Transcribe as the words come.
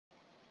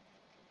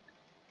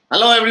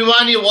Hello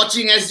everyone, you're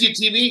watching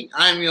SGTV.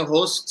 I'm your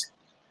host,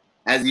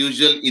 as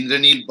usual,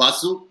 Indranil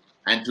Basu.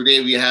 And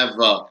today we have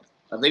a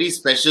very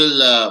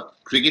special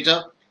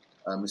cricketer,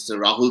 Mr.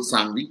 Rahul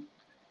Sanghvi,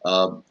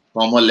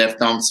 former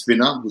left-arm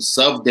spinner who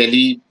served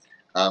Delhi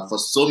for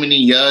so many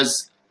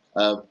years.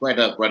 Quite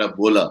a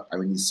bowler. I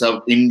mean, he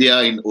served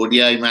India in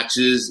ODI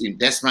matches, in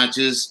Test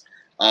matches.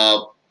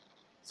 Sir,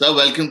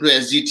 welcome to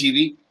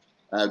SGTV.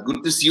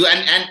 Good to see you.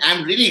 And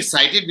I'm really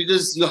excited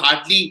because you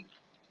hardly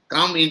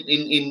come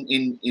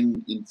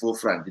in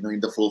forefront, in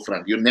the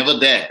forefront. You're never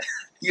there.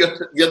 You're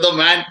the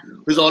man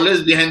who's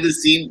always behind the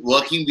scene,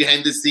 working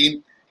behind the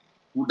scene,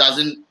 who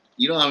doesn't,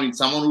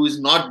 someone who is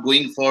not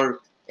going for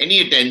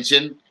any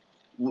attention,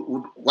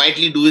 would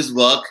quietly do his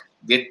work,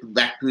 get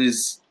back to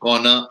his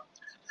corner.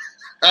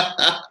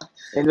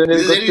 It's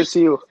good to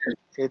see you.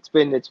 It's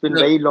been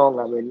very long.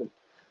 I mean,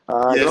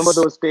 I remember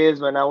those days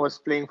when I was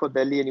playing for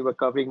Delhi and you were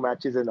covering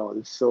matches and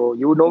all. So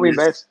you know me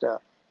best.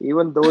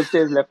 Even those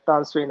days, left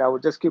arm swing, I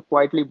would just keep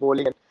quietly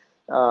bowling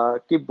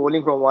and keep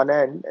bowling from one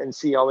end and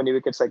see how many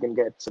wickets I can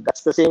get. So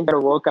that's the same kind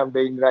of work I'm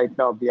doing right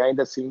now, behind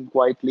the scene,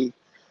 quietly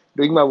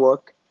doing my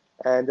work,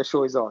 and the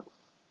show is on.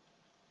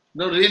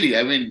 No, really.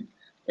 I mean,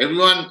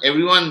 everyone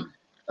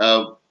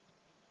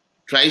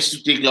tries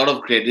to take a lot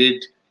of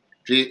credit.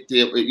 They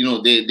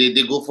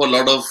go for a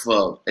lot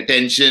of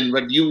attention,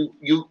 but you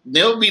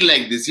never be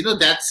like this.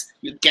 That's,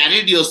 you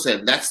carried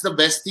yourself. That's the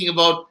best thing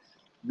about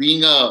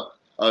being a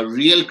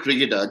real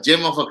cricketer, a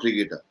gem of a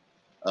cricketer.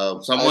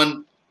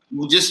 Someone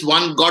who just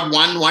got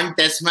one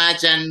test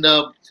match and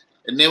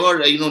never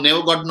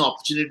got an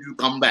opportunity to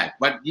come back.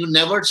 But you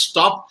never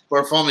stopped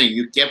performing.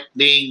 You kept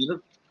playing,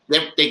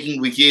 kept taking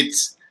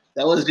wickets.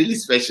 That was really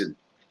special.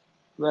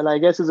 Well, I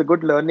guess it's a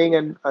good learning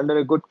and under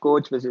a good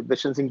coach, which is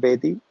Bishan Singh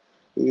Bedi.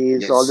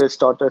 He's always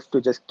taught us to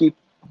just keep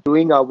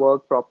doing our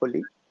work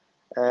properly.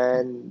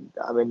 And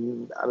I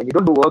mean, you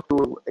don't do work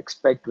to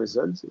expect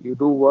results. You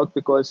do work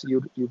because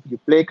you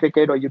play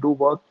cricket, or you do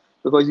work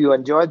because you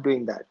enjoy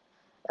doing that.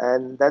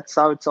 And that's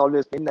how it's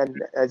always been.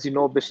 And as you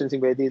know, Bishan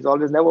Singh Bedi is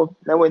always never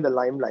in the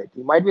limelight.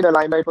 He might be in the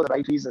limelight for the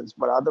right reasons,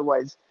 but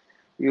otherwise,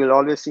 you will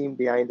always see him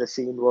behind the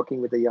scene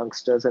working with the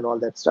youngsters and all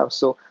that stuff.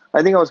 So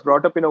I think I was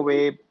brought up in a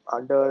way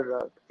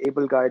under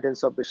able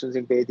guidance of Bishan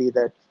Singh Bedi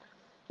that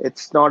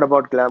it's not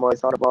about glamour,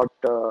 it's not about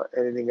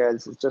anything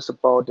else. It's just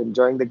about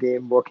enjoying the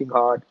game, working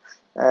hard,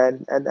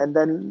 and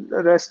then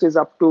the rest is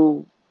up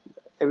to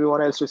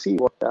everyone else to see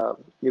what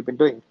you've been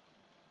doing.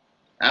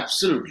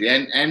 Absolutely.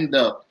 And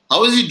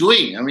how is he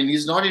doing? I mean,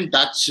 he's not in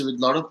touch with a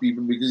lot of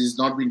people because he's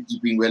not been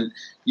keeping well.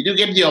 Did you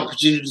get the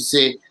opportunity to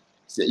say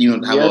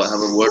have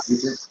a word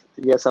with him?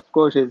 Yes, of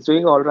course. He's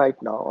doing all right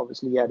now.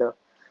 Obviously, he had a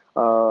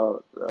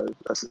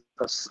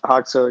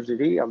heart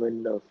surgery. I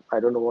mean, I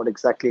don't know what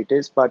exactly it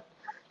is, but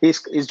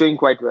he's doing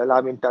quite well.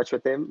 I'm in touch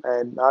with him,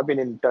 and I've been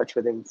in touch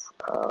with him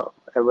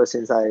ever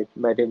since I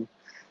met him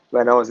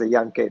when I was a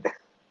young kid.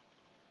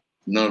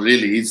 No,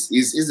 really,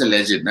 he's a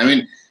legend. I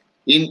mean,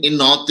 in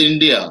North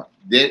India,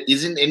 there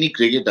isn't any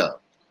cricketer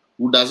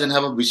who doesn't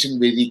have a Bishan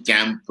Bedi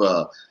camp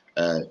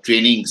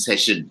training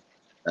session.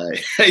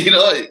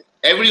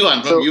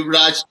 Everyone from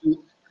Yuvraj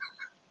to.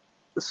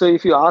 So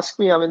if you ask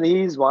me, I mean,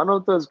 he's one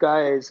of those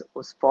guys,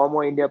 was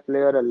former India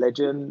player, a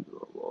legend,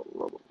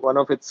 one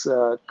of its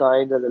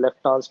kind as a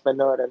left-arm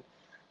spinner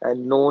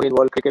and known in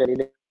world cricket and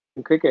Indian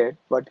cricket.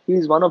 But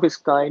he's one of his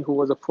kind who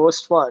was the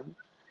first one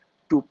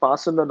to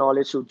pass on the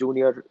knowledge to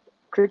junior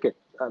cricket.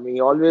 I mean,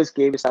 he always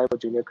gave his time for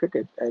junior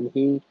cricket, and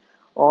he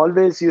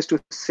always used to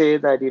say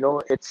that,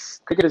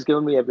 it's cricket has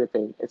given me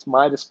everything. It's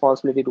my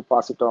responsibility to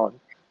pass it on,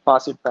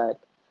 pass it back.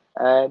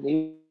 And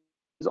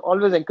he's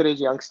always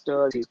encouraged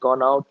youngsters. He's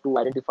gone out to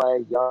identify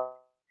young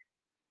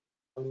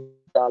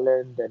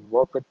talent and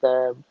work with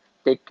them,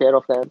 take care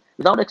of them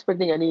without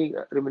expecting any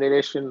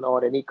remuneration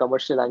or any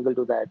commercial angle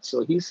to that.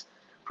 So he's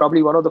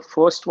probably one of the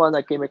first ones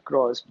I came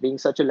across, being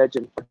such a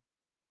legend, but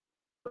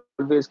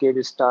always gave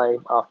his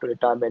time after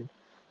retirement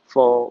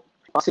for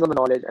passing on the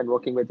knowledge and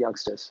working with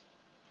youngsters.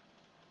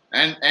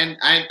 And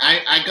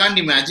I can't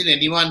imagine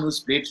anyone who's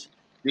played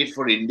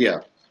for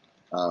India,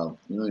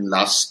 in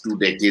last 2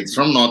 decades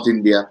from North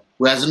India,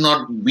 who has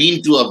not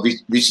been to a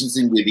Bishan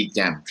Singh Bedi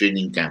camp,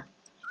 training camp.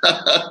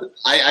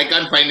 I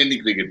can't find any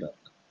cricketer.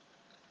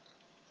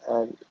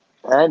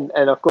 And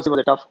of course, it was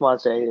a tough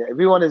match.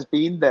 Everyone has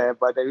been there,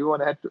 but everyone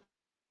had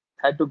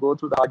to go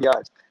through the hard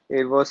yards.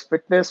 It was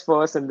fitness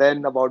first, and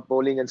then about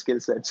bowling and skill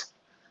sets.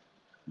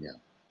 Yeah,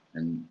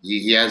 and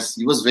he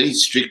was very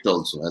strict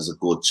also as a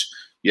coach.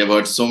 You have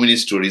heard so many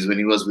stories when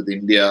he was with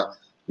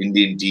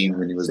Indian team,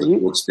 when he was the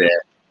coach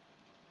there.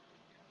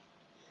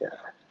 Yeah.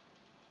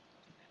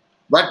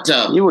 But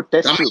he would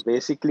test you.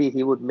 Basically,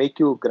 he would make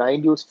you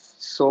grind you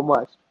so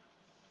much.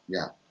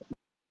 Yeah.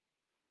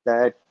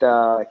 That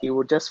he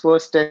would just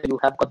first test you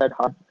have got that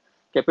hard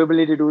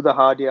capability to do the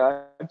hard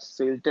yards.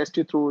 So he'll test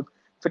you through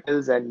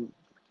fitness and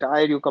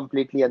tire you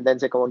completely, and then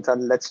say, "Come on,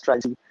 son, let's try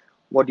and see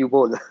what you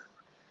bowl."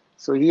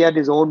 So he had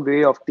his own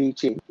way of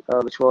teaching,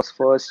 which was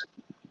first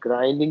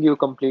grinding you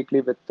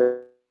completely with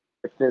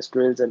fitness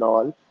drills and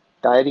all,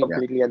 tiring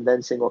completely, and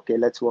then saying, okay,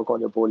 let's work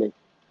on your bowling.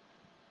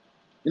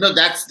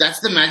 That's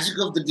the magic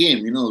of the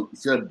game.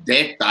 If you're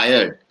dead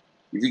tired,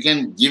 if you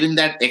can give in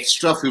that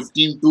extra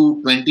 15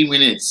 to 20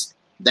 minutes,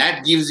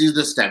 that gives you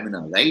the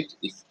stamina, right?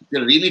 If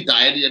you're really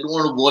tired, you don't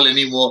want to bowl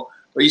anymore,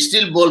 but you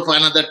still bowl for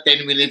another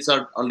 10 minutes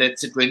or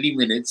let's say 20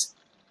 minutes,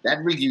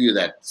 that will give you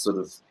that sort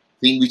of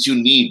thing which you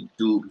need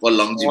for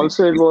longevity.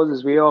 Also, it was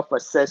his way of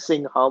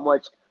assessing how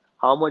much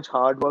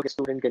hard work a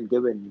student can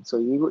give in. So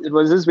it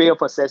was his way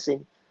of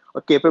assessing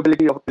a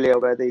capability of a player,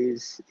 whether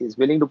he's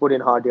willing to put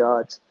in hard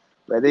yards,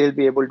 whether he'll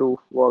be able to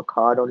work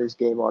hard on his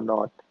game or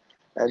not.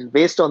 And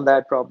based on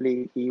that,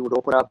 probably he would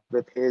open up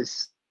with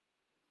his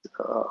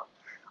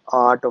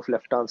art of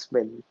left-arm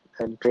spin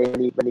and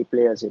train many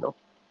players.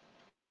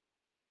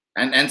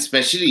 And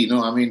especially,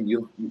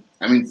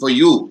 for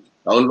you,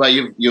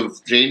 Rahul,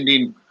 you've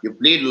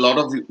played a lot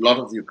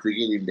of your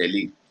cricket in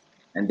Delhi.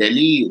 And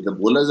Delhi, the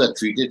bowlers are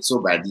treated so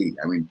badly.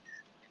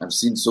 I've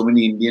seen so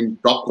many Indian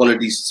top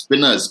quality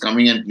spinners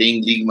coming and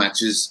playing league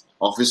matches,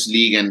 office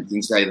league and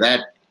things like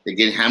that. They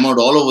get hammered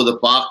all over the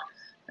park.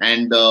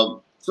 And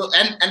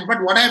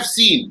but what I've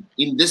seen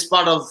in this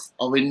part of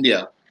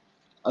India,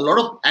 a lot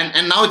of,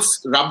 and now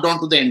it's rubbed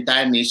onto the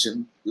entire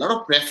nation, a lot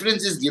of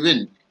preference is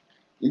given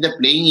in the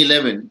playing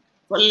 11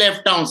 for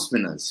left-arm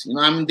spinners.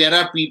 There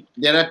are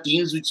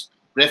teams which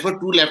prefer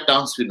two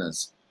left-arm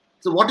spinners.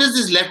 So what is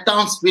this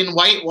left-arm spin?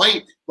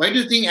 Why do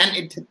you think?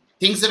 And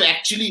things have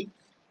actually,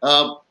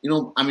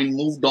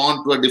 moved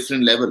on to a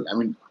different level.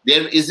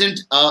 There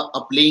isn't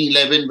a playing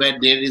 11 where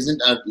there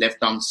isn't a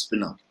left-arm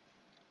spinner.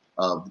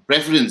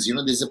 Preference,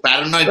 there's a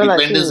paranoid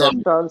dependence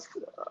on.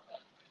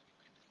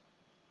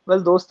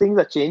 Well, those things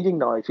are changing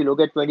now. If you look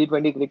at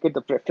 2020 cricket,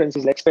 the preference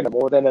is leg spinner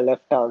more than a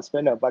left-arm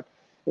spinner. But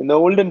in the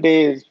olden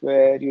days,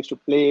 where you used to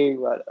play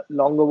a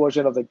longer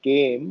version of the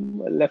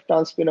game, a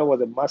left-arm spinner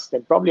was a must.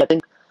 And probably, I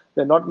think,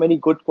 there are not many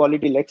good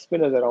quality leg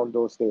spinners around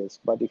those days.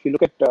 But if you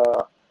look at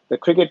the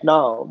cricket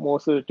now,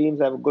 most of the teams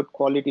have a good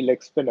quality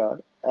leg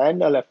spinner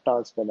and a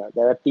left-arm spinner.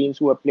 There are teams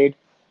who have played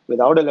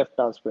without a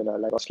left-arm spinner,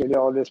 like Australia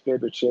always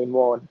played with Shane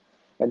Warne,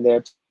 and they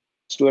had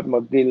Stuart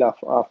McGill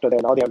after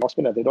that. Now they have no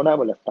spinner. They don't have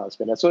a left-arm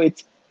spinner. So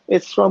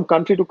it's from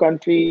country to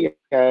country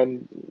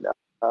and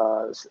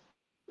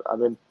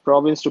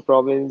province to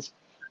province.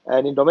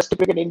 And in domestic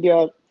cricket,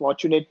 India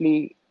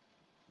fortunately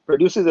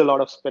produces a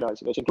lot of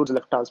spinners, which includes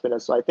left-arm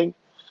spinners. So I think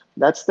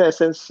that's the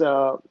essence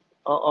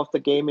of the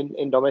game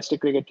in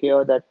domestic cricket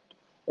here, that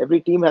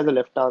every team has a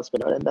left-arm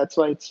spinner, and that's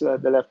why it's the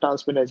left-arm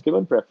spinner is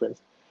given preference.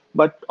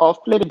 But off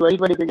late in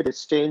 2020 cricket,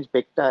 it's changed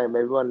big time.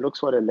 Everyone looks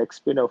for a leg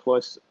spinner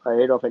first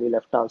ahead of any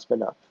left-arm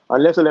spinner.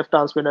 Unless a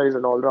left-arm spinner is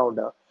an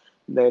all-rounder,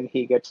 then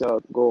he gets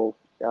a go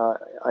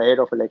ahead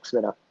of a leg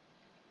spinner.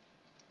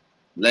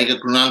 Like a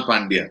Krunal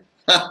Pandya.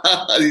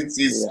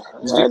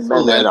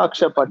 And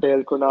Akshay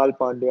Patel, Krunal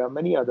Pandya,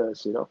 many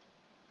others,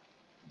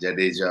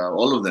 Jadeja,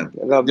 all of them.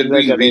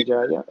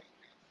 Jadeja, yeah.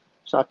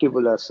 Shakib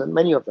Al Hasan,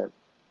 many of them.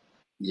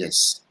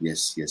 Yes,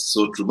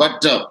 so true.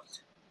 But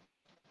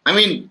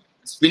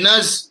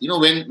spinners,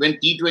 when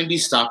T20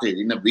 started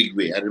in a big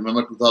way, I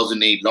remember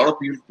 2008, a lot of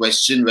people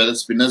questioned whether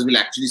spinners will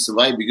actually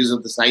survive because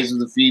of the size of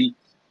the field,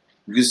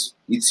 because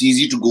it's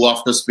easy to go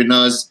after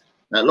spinners.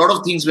 A lot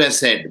of things were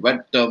said,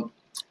 but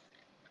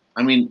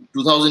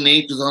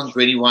 2008,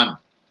 2021,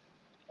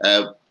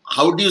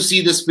 how do you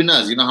see the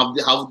spinners?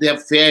 How they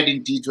have fared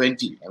in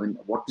T20?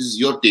 What is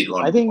your take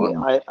on? I think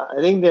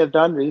they have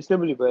done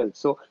reasonably well.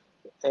 So,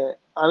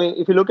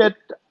 if you look at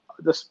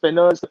the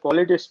spinners, the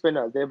quality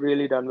spinners, they've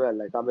really done well.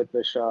 Like Amit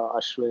Mishra,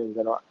 Ashwin,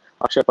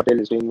 Akshay Patel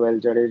is doing well,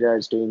 Jadeja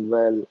is doing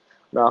well,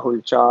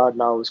 Rahul Char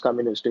now is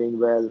coming is doing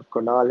well,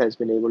 Kunal has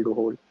been able to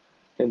hold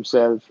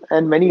himself,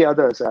 and many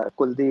others.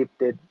 Kuldeep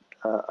did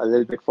a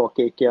little bit for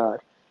KKR,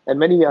 and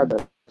many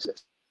others.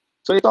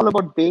 So it's all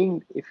about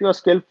being, if you're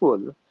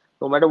skillful,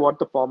 no matter what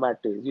the format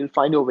is, you'll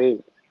find your way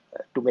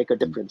to make a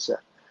difference.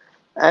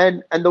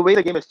 And the way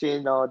the game has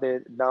changed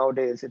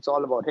nowadays, it's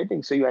all about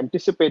hitting. So you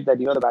anticipate that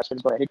the batsman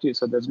is going to hit you,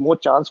 so there's more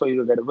chance for you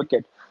to get a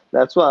wicket.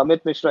 That's why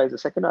Amit Mishra is the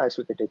second highest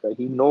wicket taker.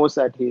 He knows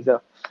that he's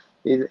a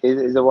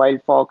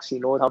wild fox. He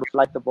knows how to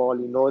flight the ball.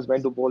 He knows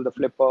when to bowl the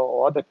flipper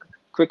or the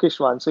quickest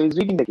one. So he's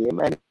reading the game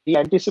and he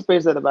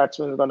anticipates that the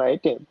batsman is going to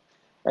hit him,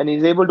 and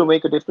he's able to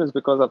make a difference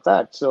because of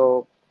that.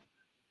 So.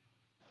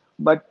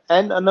 But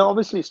and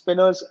obviously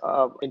spinners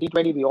in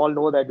T20, we all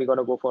know that we're going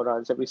to go for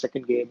runs every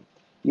second game.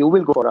 You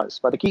will go for runs,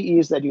 but the key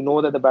is that you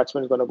know that the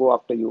batsman is going to go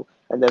after you,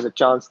 and there's a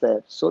chance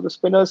there. So the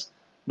spinners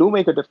do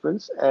make a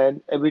difference,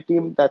 and every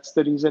team, that's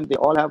the reason they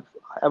all have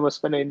a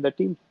spinner in the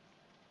team.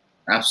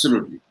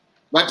 Absolutely.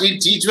 But in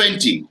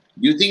T20, do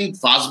you think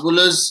fast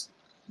bowlers,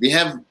 they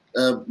have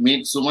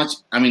made so much?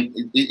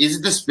 Is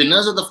it the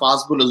spinners or the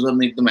fast bowlers who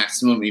make the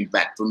maximum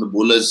impact from the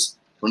bowlers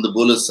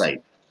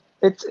side?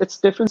 It's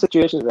different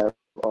situations there.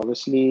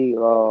 Obviously,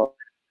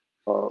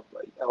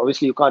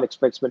 you can't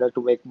expect spinners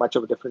to make much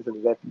of a difference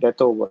in the death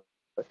over.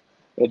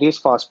 It is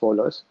fast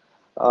bowlers.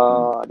 There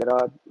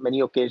are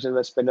many occasions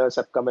where spinners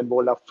have come and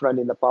bowled up front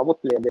in the power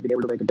play, and they've been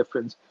able to make a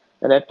difference.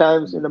 And at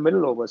times in the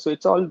middle over. So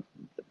it's all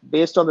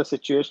based on the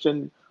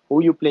situation,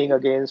 who you're playing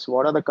against,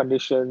 what are the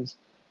conditions,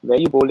 where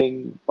you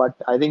bowling. But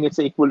I think it's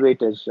equal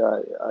weightage.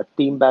 A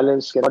team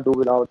balance cannot do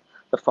without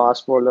the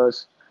fast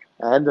bowlers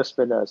and the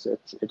spinners.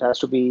 It has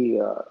to be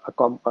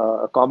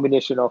a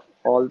combination of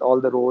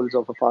all the roles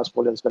of a fast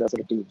bowler and spinners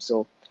in a team.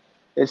 So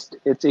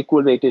it's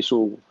equal weightage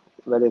to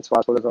whether it's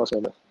fast bowlers or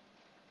spinners.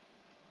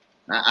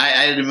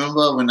 I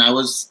remember when I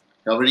was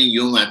covering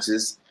your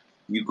matches,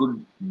 you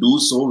could do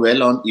so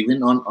well on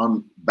even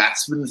on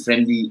batsman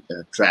friendly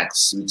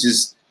tracks, which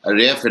is a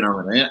rare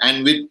phenomenon.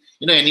 And with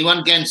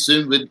anyone can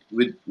swim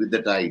with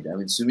the tide. I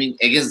mean, swimming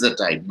against the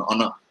tide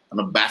on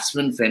a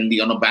batsman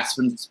friendly, on a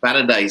batsman's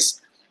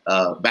paradise,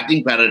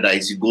 batting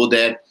paradise. You go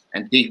there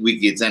and take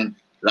wickets. And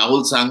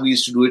Rahul Sanghvi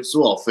used to do it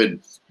so often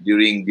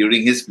during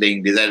his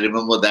playing days. I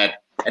remember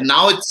that. And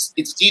now it's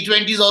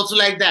T20s also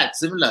like that,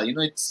 similar. You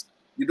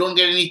don't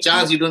get any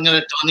chance. You don't get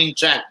a turning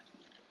track.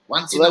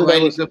 Once in a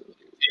while,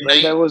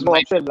 there was no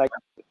option. Like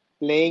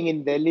playing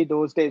in Delhi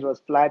those days was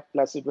flat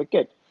plus a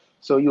wicket,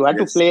 so you had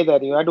to play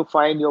there. You had to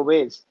find your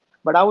ways.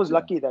 But I was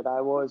lucky that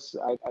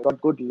I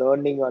got good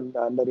learning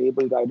under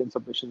able guidance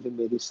of Mission Singh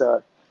Bedi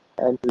sir,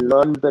 and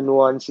learned the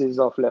nuances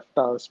of left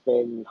arm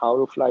spin, how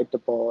to flight the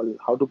ball,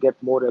 how to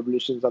get more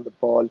revolutions on the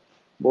ball,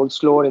 bowl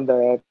slower in the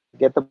air,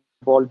 get the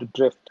ball to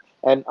drift.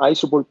 And I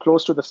used to bowl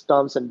close to the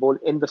stumps and bowl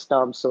in the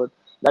stumps, so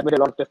that made a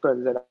lot of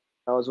difference. And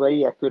I was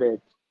very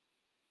accurate.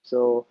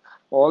 So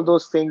all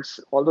those things,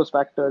 all those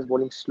factors,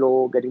 bowling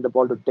slow, getting the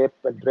ball to dip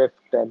and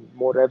drift, and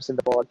more revs in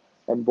the ball,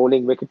 and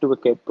bowling wicket to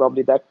wicket,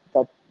 probably that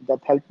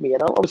helped me.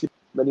 And obviously,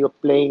 when you're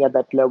playing at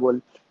that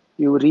level,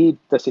 you read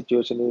the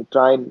situation, you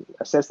try and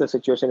assess the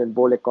situation and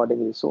bowl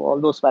accordingly. So all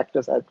those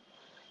factors help.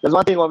 There's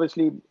one thing,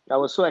 obviously, I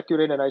was so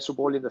accurate and I used to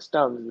bowl in the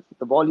stumps.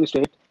 The ball used to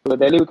hit, the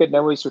Delhi wicket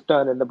never used to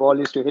turn, and the ball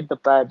used to hit the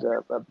pads,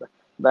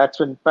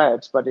 batsman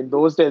pads. But in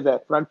those days,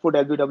 the front foot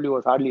LBW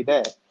was hardly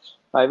there.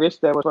 I wish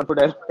there was front foot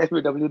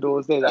LBW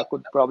those days. I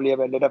could probably have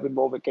ended up in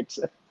more wickets.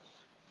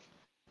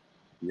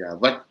 Yeah,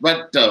 but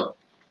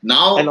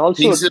now. And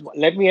also,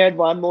 let me add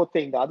one more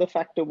thing. The other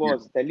factor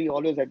was Delhi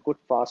always had good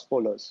fast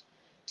bowlers.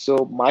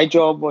 So my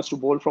job was to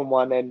bowl from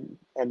one end,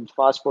 and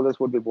fast bowlers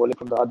would be bowling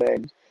from the other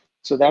end.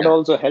 So that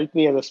also helped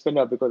me as a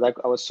spinner, because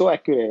I was so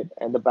accurate,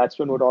 and the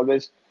batsman would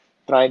always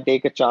try and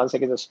take a chance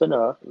against a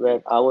spinner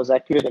where I was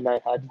accurate and I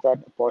had that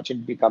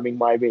opportunity coming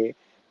my way,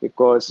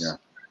 because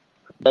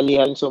Delhi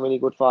having so many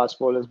good fast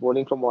bowlers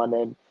bowling from one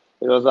end.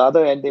 It was the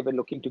other end, they were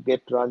looking to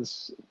get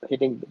runs,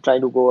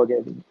 trying to go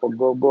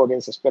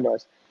against the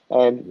spinners,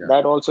 and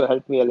that also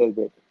helped me a little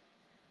bit.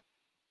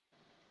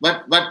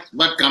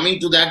 But coming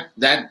to that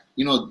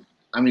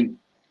I mean,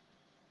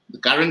 the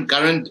current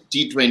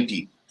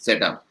T20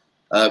 setup.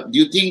 Do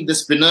you think the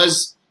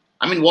spinners?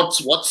 I mean,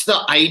 what's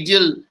the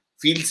ideal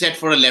field set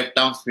for a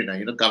left-arm spinner?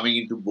 Coming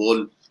into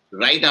bowl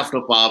right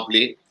after power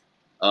play.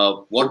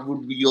 What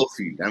would be your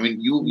field? I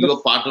mean, you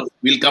are part of.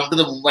 We'll come to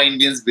the Mumbai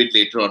Indians bit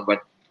later on,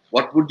 but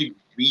what would be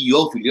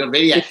your field? You're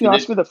very accurate. If you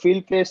ask me the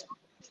field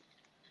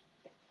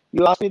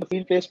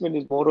placement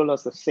is more or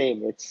less the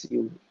same. It's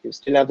you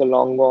still have the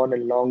long on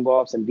and long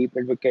offs and deep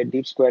mid wicket,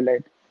 deep square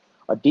leg,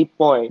 a deep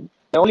point.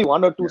 There are only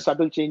one or two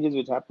subtle changes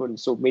which happen.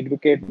 So mid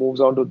wicket moves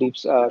on to deep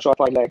short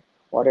point leg,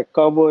 or a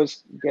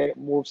covers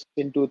moves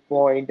into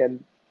point,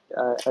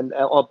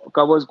 or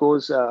covers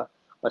goes a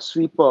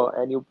sweeper,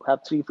 and you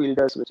have three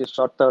fielders, which is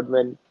short third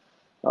man,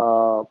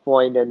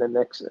 point, and the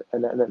next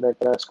and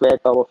a square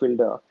cover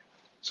fielder.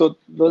 So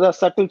those are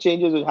subtle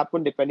changes which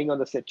happen depending on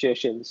the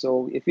situation.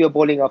 So if you're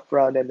bowling up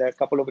front and there are a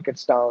couple of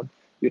wickets down,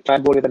 you try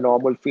and bowl with a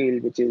normal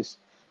field, which is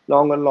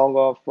long and long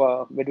off,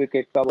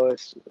 mid-wicket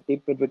covers,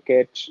 deep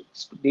mid-wicket,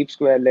 deep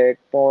square leg,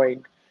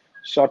 point,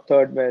 short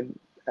third man,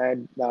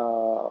 and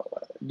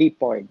deep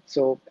point.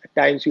 So at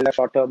times you'll have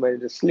short third man in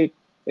the slip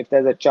if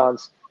there's a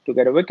chance to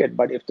get a wicket.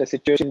 But if the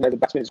situation where the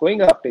batsman is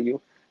going after you,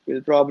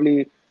 you'll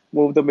probably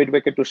move the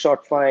mid-wicket to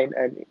short fine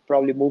and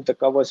probably move the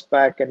covers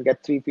back and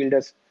get three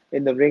fielders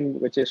in the ring,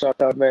 which is short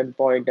third man,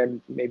 point, and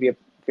maybe a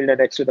fielder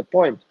next to the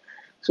point.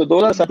 So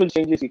those are subtle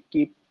changes you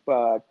keep,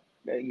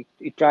 you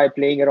try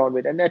playing around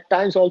with. And at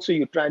times also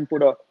you try and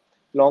put a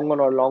long on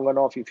or long on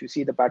off if you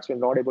see the batsman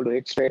not able to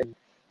hit straight and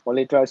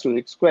only tries to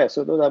hit square.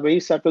 So those are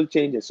very subtle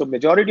changes. So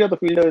majority of the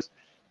fielders'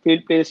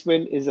 field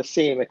placement is the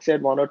same,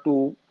 except one or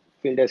two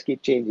fielders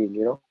keep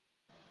changing,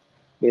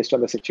 based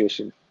on the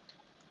situation.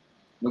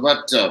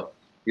 But those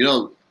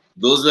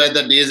were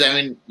the days. I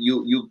mean,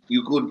 you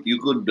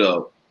could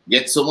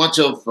get so much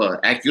of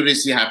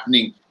accuracy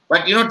happening.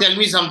 But tell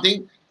me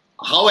something.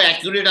 How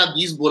accurate are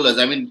these bowlers?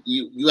 I mean,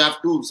 you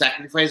have to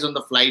sacrifice on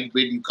the flight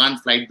bit. You can't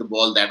flight the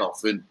ball that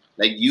often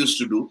like you used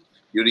to do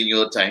during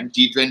your time.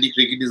 T20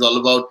 cricket is all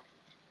about,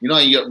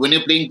 when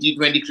you're playing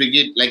T20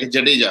 cricket like a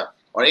Jadeja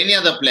or any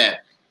other player,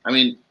 I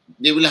mean,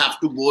 they will have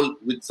to bowl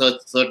with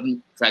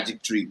certain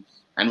trajectory.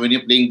 And when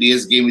you're playing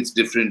DS game, it's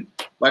different.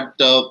 But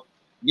do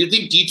you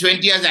think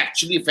T20 has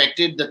actually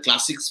affected the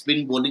classic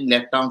spin bowling,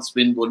 left-arm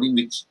spin bowling,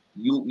 which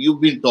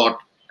you've been taught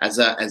as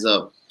a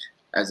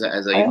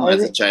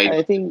child?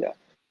 I think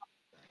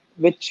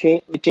with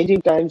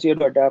changing times, you have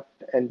to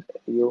adapt, and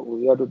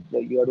you have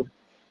to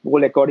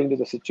bowl according to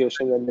the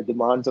situation and the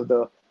demands of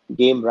the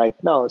game right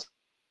now.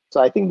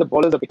 So I think the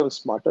bowlers have become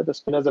smarter, the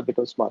spinners have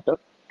become smarter.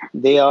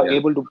 They are Yeah.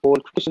 able to bowl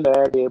quick in the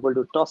air, they're able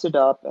to toss it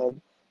up,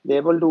 and they're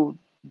able to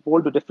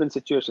bowl to different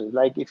situations.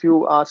 Like if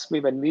you ask me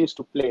when we used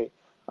to play,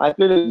 I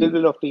played a little Mm.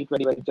 bit of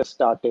T20 when it just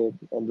started,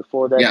 and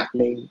before that Yeah.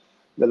 playing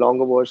the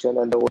longer version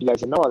and the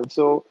ODIs and all.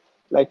 So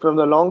like from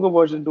the longer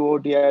version to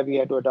ODI, we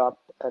had to adapt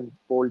and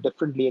bowl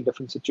differently in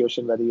different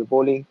situations, whether you're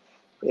bowling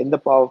in the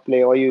power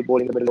play or you're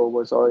bowling the middle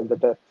overs or in the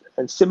death.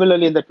 And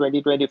similarly in the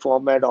 2020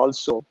 format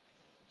also.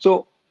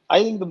 So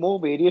I think the more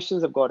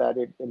variations have got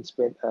added in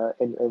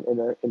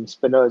in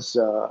spinners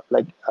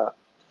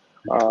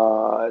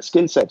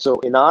skill set. So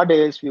in our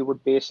days, we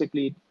would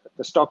basically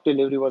the stock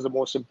delivery was the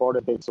most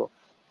important thing. So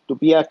to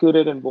be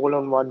accurate and bowl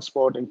on one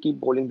spot and keep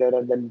bowling there,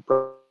 and then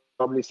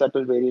probably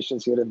subtle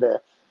variations here and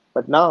there.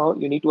 But now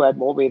you need to add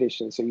more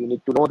variations. So you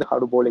need to know how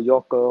to bowl a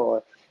Yorker,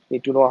 or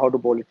need to know how to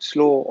bowl it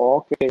slow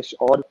or catch,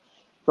 or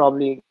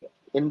probably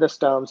in the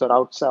stumps or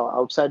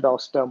outside the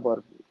off stump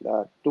or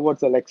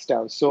towards the leg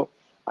stumps. So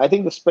I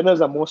think the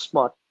spinners are more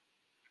smarter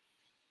now.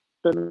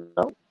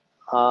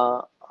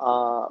 Uh,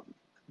 uh, they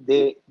they they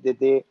have to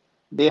adjust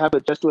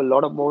to a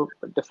lot of more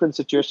different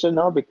situations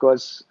now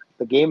because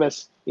the game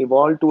has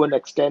evolved to an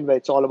extent where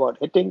it's all about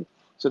hitting.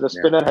 So the Yeah.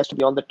 spinner has to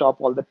be on the top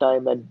all the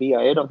time and be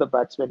ahead of the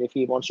batsman if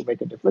he wants to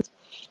make a difference.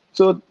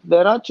 So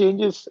there are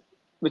changes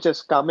which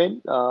has come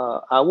in.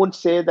 I wouldn't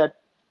say that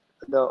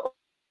the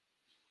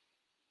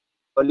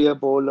earlier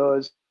bowlers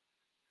had more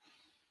skills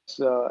compared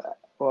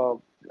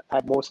to the spinners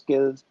now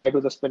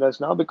because with the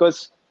situation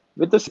and with the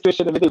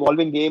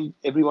evolving game,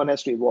 everyone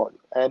has to evolve.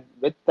 And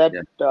with that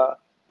Yeah.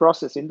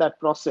 process, in that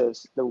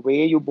process, the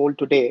way you bowl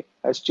today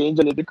has changed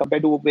a little bit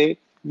compared to the way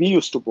we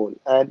used to bowl.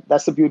 And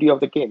that's the beauty of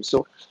the game.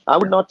 So I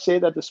would Yeah. not say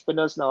that the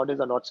spinners nowadays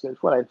are not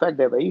skillful. In fact,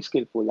 they're very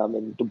skillful. I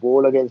mean, to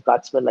bowl against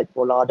batsmen like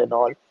Pollard and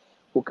all,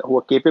 who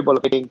are capable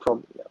of hitting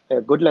from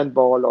a good length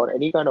ball or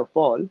any kind of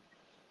ball,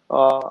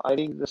 I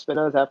think the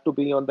spinners have to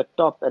be on the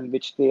top, and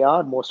which they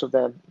are, most of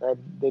them, and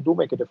they do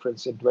make a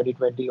difference in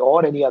 2020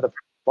 or any other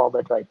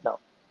format right now.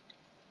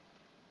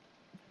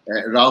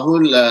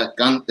 Rahul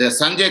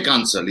Sanjay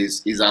Kansal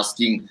is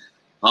asking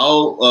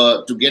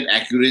how to get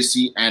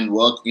accuracy and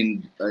work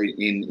in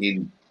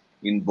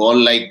ball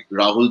like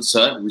Rahul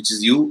sir, which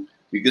is you,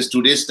 because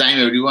today's time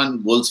everyone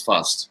bowls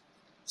fast.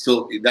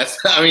 So that's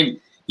I mean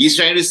he's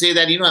trying to say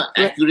that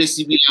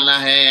accuracy bhi lana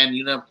hai, and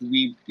you have to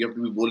be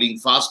bowling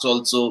fast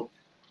also.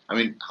 I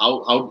mean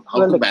how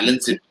Well, to the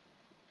balance it?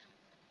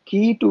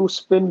 key to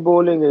spin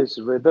bowling is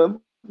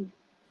rhythm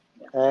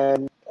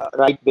and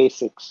right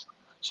basics.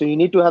 So you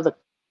need to have the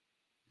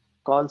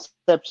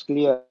concepts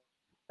clear.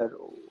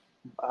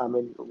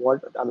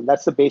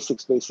 That's the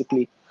basics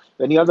basically.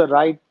 When you have the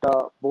right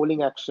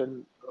bowling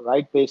action,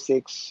 right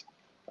basics,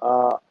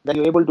 then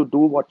you're able to do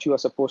what you are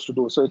supposed to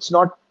do. So it's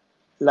not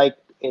like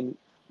in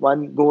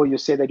one go you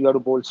say that you have to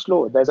bowl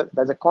slow. There's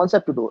a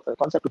concept to do a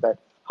concept to that.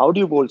 How do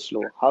you bowl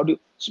slow? How do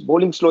you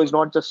bowling slow is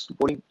not just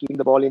bowling, keeping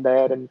the ball in the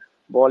air and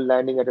ball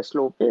landing at a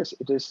slow pace.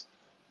 It is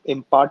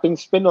imparting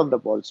spin on the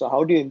ball. So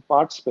how do you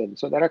impart spin?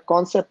 So there are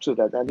concepts to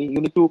that, and you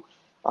need to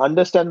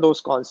understand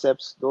those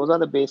concepts. Those are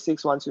the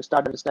basics. Once you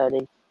start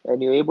understanding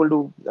and you're able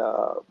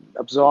to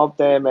absorb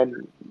them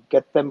and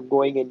get them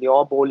going in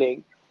your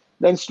bowling,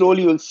 then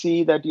slowly you'll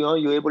see that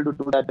you're able to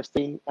do that this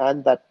thing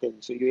and that thing.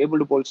 So you're able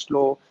to bowl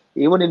slow.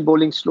 Even in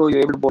bowling slow,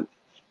 you're able to bowl,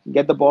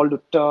 get the ball to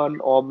turn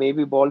or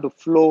maybe ball to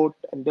float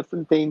and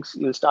different things.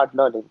 You'll start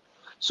learning.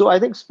 So I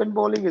think spin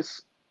bowling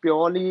is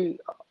purely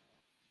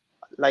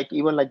like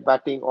even like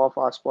batting or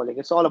fast bowling.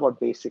 It's all about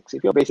basics.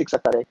 If your basics are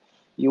correct,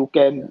 you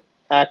Yeah. can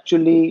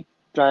actually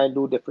try and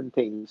do different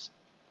things.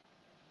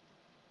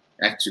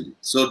 Actually,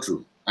 so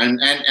true.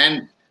 And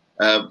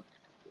uh,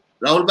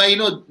 Rahul bhai,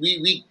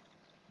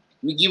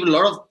 we give a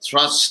lot of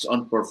thrust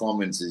on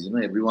performances.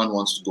 Everyone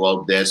wants to go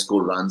out there,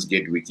 score runs,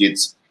 get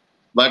wickets.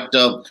 But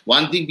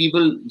one thing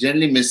people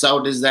generally miss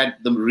out is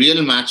that the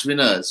real match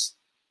winners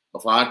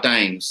of our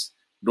times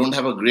don't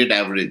have a great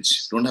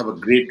average, don't have a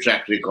great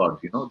track record.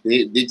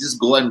 They just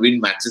go and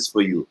win matches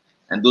for you.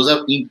 And those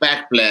are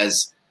impact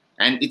players.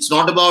 And it's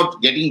not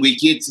about getting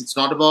wickets. It's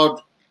not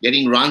about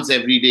getting runs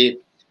every day.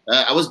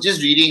 I was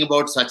just reading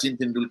about Sachin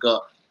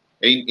Tendulkar.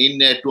 In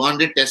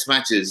 200 test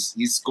matches,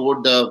 he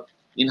scored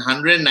in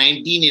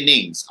 119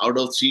 innings out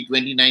of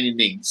 329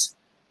 innings.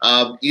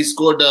 He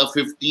scored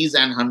 50s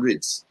and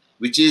hundreds,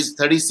 which is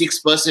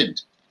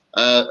 36%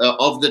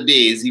 of the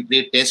days he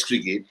played test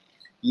cricket.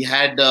 He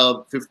had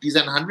 50s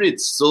and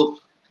hundreds. So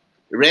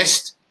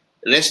rest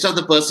of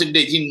the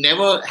percentage, he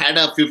never had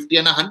a 50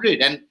 and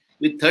 100. And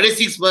with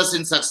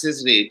 36%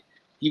 success rate,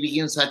 he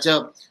became such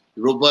a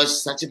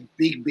robust, such a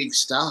big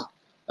star.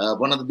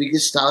 One of the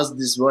biggest stars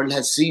this world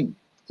has seen.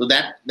 So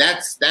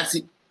that's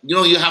it.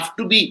 You have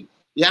to do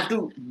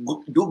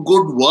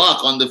good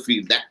work on the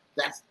field.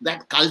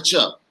 That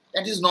culture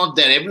that is not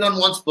there. Everyone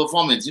wants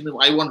performance.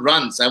 I want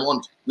runs. I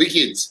want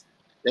wickets.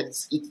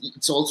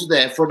 It's also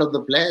the effort of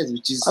the players,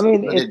 which I is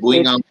mean, they're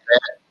going out there.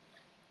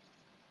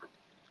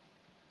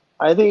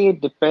 I think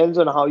it depends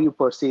on how you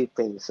perceive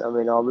things. I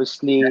mean,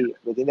 obviously,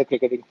 within the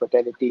cricketing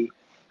fraternity,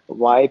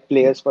 why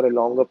players for a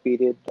longer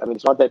period? I mean,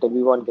 it's not that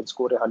everyone can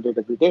score 100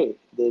 every day.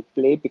 They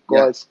play Yeah,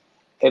 because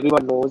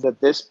everyone knows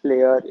that this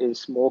player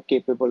is more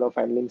capable of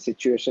handling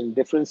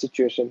different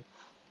situation,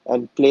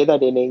 and play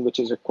that inning which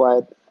is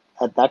required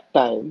at that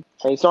time.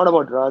 And it's not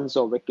about runs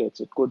or wickets.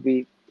 It could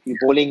be you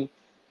bowling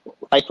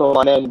right from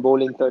one end,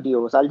 bowling 30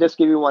 overs. I'll just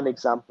give you one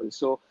example.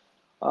 So,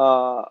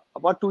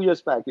 about 2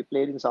 years back, we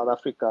played in South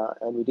Africa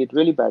and we did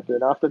really badly.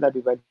 And after that,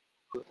 we went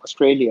to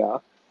Australia,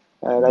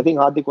 and I think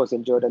Hardik was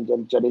injured, and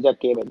then Jadeja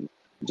came in.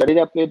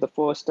 Jadeja played the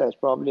first test,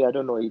 probably, I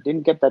don't know, he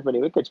didn't get that many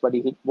wickets, but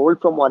he hit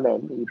bowled from one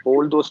end. He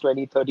bowled those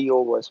 20, 30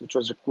 overs, which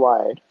was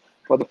required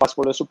for the fast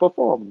bowlers to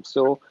perform.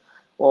 So,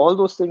 all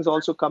those things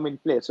also come in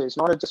play. So, it's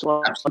not just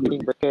about getting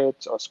absolutely.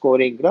 wickets or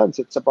scoring runs,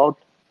 it's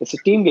a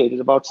team game.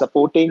 It's about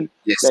supporting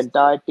the Yes,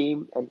 entire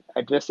team and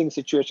addressing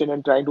situation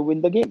and trying to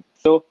win the game.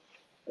 So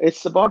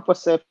it's about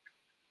perception.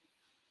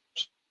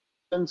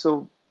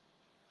 So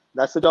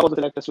that's the job of the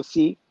selectors to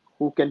see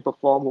who can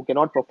perform, who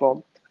cannot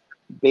perform,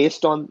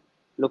 based on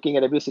looking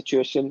at every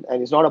situation.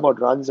 And it's not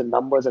about runs and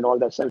numbers and all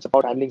that stuff. It's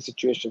about handling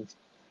situations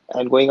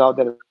and going out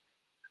there and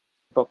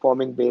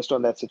performing based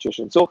on that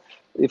situation. So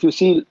if you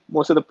see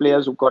most of the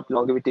players who got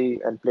longevity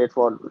and played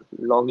for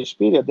longish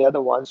period, they are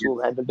the ones who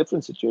yes. handle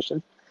different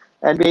situations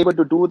and be able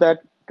to do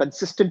that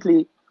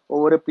consistently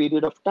over a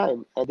period of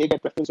time. And they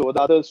get preference over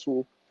the others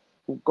who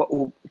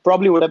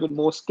probably would have been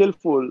more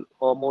skillful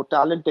or more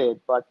talented,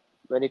 but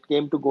when it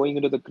came to going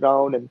into the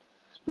ground and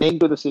playing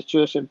to the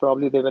situation,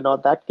 probably they were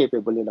not that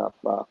capable enough.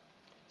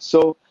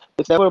 So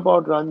it's never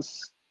about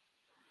runs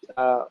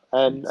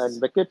and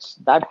wickets.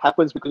 That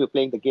happens because you're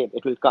playing the game.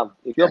 It will come.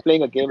 If you're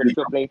playing a game and if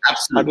you're playing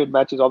Absolutely. 100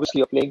 matches, obviously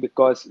you're playing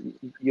because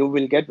you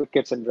will get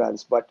wickets and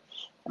runs. But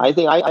I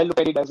think I look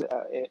at it as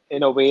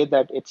in a way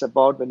that it's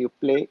about when you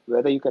play,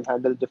 whether you can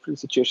handle different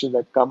situations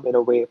that come in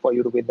a way for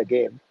you to win the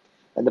game.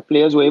 And the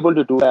players who are able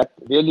to do that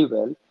really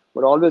well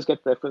would always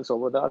get preference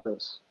over the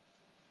others.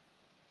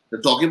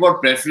 Talking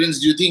about preference,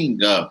 do you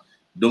think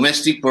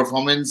domestic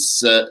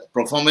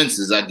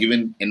performances are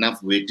given enough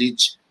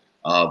weightage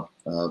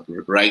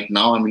right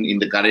now? I mean, in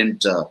the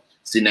current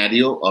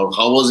scenario, or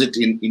how was it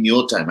in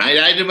your time?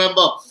 I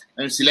remember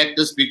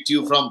selectors picked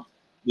you from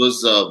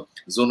those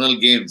zonal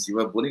games. You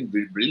were bowling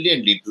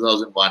brilliantly in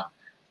 2001.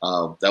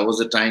 That was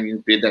the time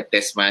you played that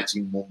test match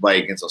in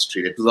Mumbai against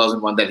Australia.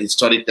 2001, that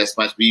historic test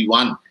match, we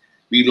won.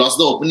 We lost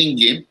the opening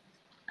game,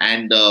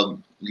 and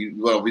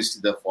you were obviously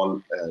the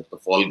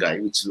fall guy,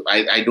 which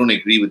I don't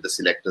agree with the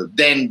selectors.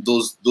 Then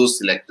those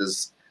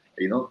selectors,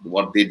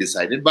 what they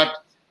decided.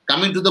 But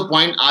coming to the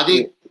point, are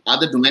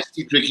the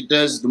domestic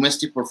cricketers,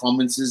 domestic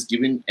performances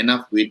given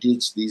enough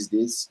weightage these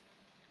days?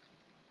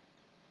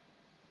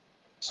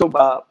 So,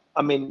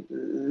 I mean,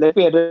 let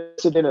me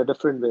address it in a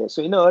different way.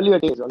 So, in the earlier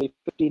days, only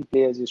 15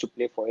 players used to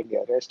play for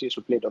India. Rest used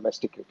to play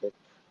domestic cricket.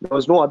 There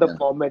was no other Yeah.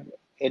 format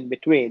in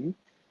between,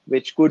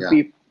 which could Yeah.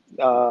 be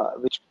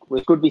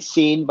which could be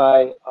seen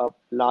by a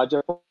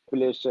larger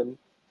population,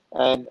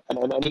 and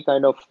any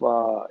kind of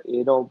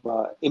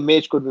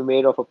image could be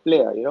made of a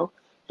player.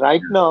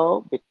 Right Yeah.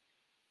 now, because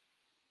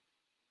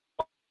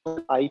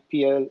of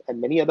IPL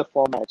and many other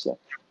formats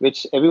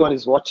which everyone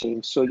is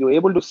watching, so you're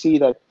able to see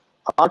that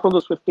apart from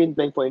those 15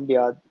 playing for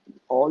India,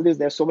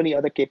 there's so many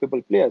other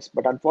capable players.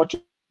 But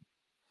unfortunately,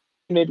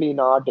 in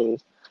our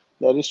days,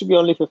 there used to be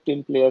only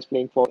 15 players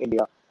playing for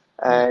India,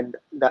 and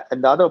the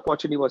other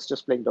opportunity was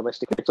just playing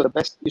domestic cricket. So the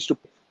best used to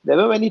play. There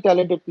were many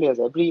talented players.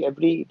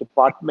 Every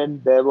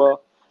department there were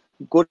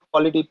good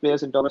quality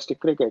players in domestic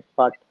cricket,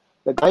 but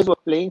the guys who were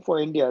playing for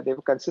India, they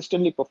were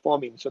consistently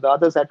performing. So the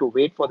others had to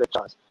wait for the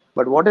chance.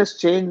 But what has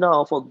changed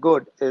now for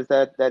good is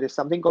that there is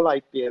something called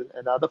IPL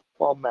and other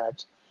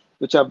formats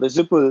which are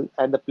visible,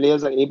 and the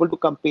players are able to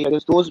compete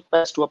against those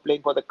best who are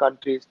playing for the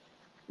countries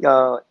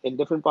in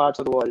different parts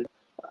of the world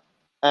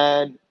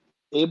and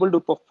able to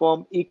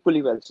perform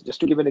equally well. So just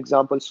to give an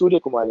example, Surya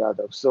Kumar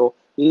Yadav. So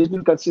he's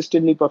been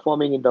consistently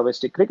performing in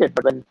domestic cricket,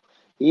 but when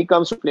he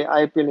comes to play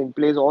IPL and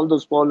plays all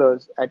those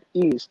bowlers at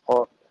ease,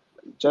 or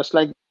just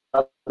like the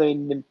other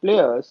Indian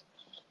players,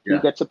 he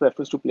gets a Yeah.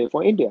 preference to play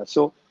for India.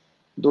 So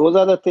those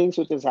are the things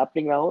which is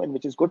happening now and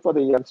which is good for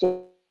the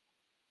youngsters.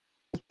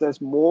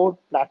 There's more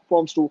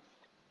platforms to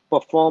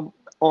perform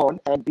on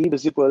and be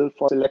visible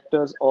for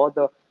selectors or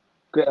the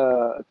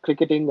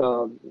cricketing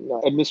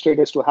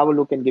administrators to have a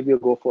look and give you a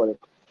go for it.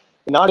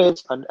 In our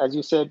days, and as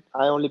you said,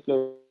 I only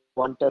played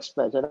one test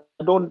match, and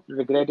I don't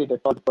regret it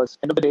at all because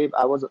end of the day,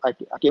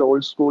 I came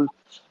old school.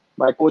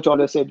 My coach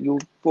always said, "You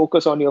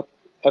focus on your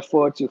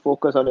efforts, you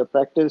focus on your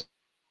practice.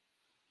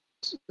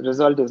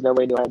 Result is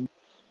never in your hand."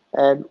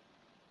 And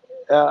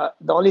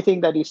the only thing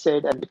that he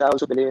said, and which I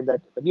also believe in,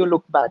 that when you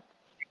look back,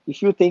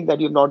 if you think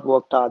that you've not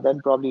worked hard, then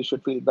probably you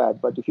should feel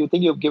bad. But if you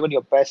think you've given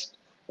your best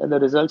and the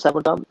results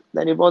haven't come,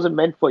 then it wasn't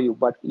meant for you.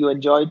 But you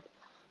enjoyed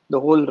the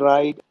whole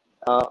ride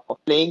of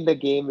playing the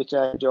game, which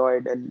I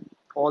enjoyed, and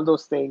all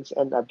those things.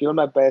 And I've given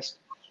my best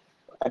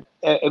at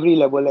every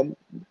level. And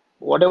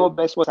whatever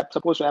best was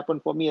supposed to happen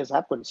for me has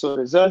happened. So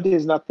result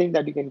is nothing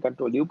that you can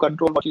control. You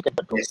control what you can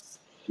control. Yes.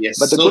 Yes.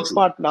 But the So good true.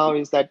 part now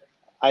is that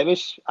I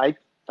wish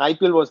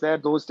IPL was there.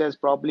 Those days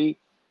probably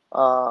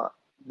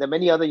the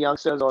many other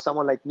youngsters or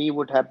someone like me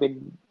would have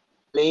been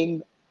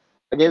playing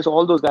against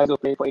all those guys who are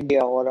playing for India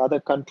or other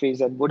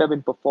countries and would have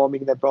been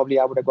performing. Then probably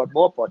I would have got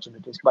more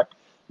opportunities. But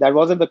that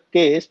wasn't the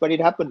case. But it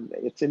happened.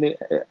 It's in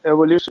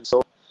evolution.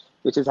 So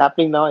which is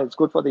happening now. It's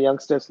good for the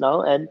youngsters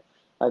now, and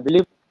I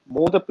believe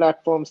more the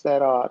platforms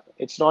there are.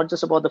 It's not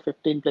just about the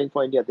 15 playing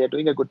for India. They're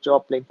doing a good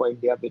job playing for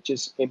India, which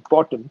is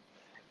important.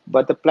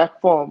 But the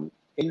platform,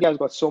 India has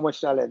got so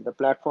much talent. The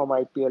platform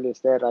IPL is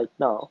there right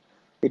now.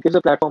 It gives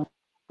a platform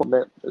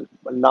for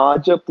a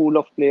larger pool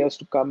of players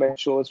to come and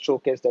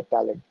showcase their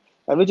talent,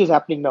 and which is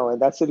happening now.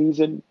 And that's the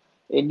reason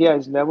India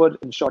is never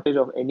in shortage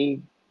of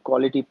any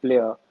quality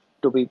player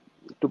to be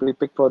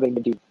picked for the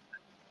Indian team.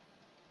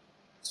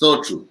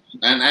 So true,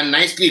 and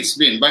nicely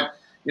explained. But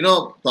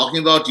talking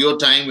about your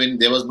time when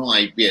there was no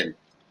IPL,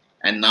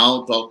 and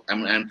now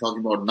I'm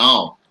talking about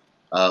now.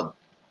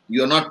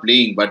 You're not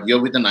playing, but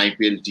you're with an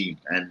IPL team,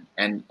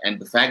 and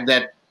the fact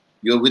that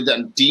you're with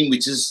a team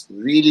which has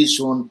really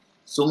shown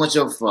so much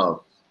of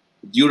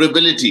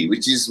durability,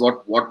 which is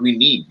what we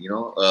need.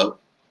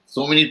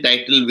 So many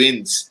title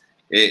wins.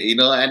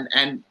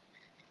 And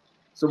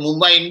so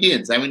Mumbai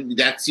Indians. I mean,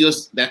 that's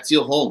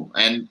your home,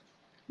 and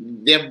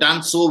they have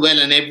done so well.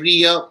 And every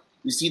year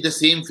we see the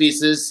same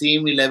faces,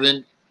 same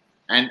 11,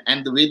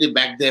 and the way they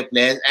back their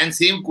players, and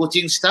same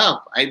coaching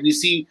staff. We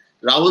see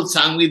Rahul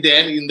Sanghvi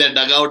there in the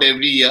dugout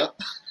every year.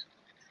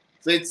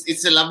 So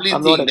it's a lovely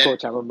I'm thing. not a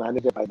coach. I'm a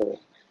manager, by the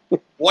way.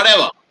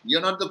 Whatever.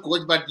 You're not the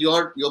coach, but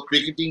your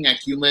cricketing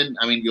acumen.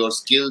 I mean, your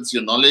skills,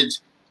 your knowledge.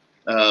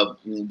 Yeah.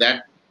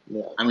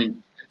 I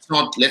mean,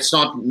 let's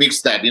not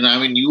mix that. I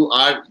mean,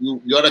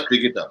 you're a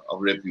cricketer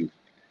of repute.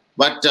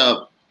 But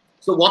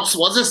so what's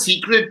the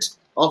secret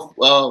of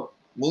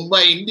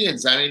Mumbai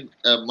Indians? I mean,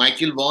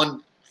 Michael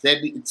Vaughan said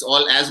it's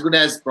all as good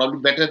as, probably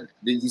better.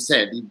 He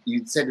said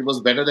it was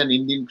better than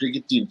Indian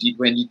cricket team,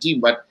 T20 team,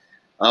 but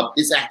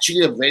it's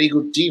actually a very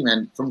good team,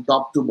 and from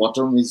top to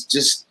bottom is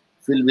just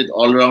filled with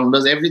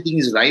all-rounders. Everything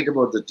is right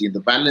about the team. The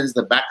balance,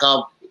 the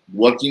backup,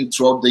 working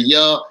throughout the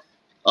year,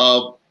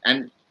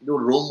 and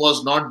Rome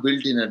was not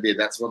built in a day.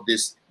 That's what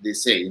they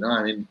say.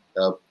 I mean,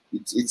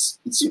 it's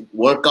a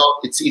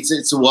workout. It's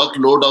a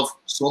workload of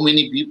so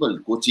many people,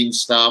 coaching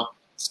staff,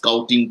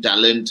 scouting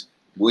talent,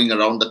 going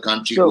around the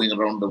country, Sure. going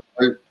around the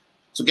world.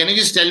 So can you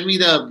just tell me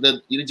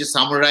just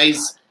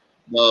summarize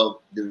the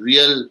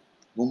real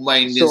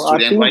Mumbai Indians So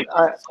today?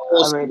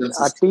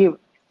 our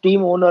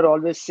team owner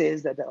always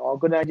says that the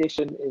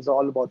organization is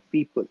all about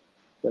people,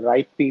 the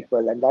right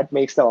people, and that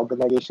makes the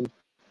organization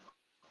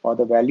or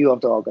the value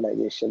of the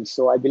organization.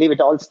 So I believe it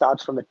all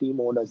starts from the team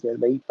owners. They're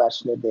very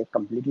passionate, they're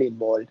completely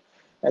involved,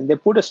 and they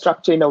put a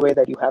structure in a way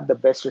that you have the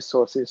best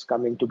resources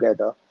coming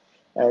together.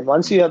 And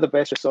once you have the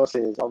best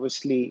resources,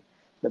 obviously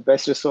the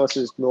best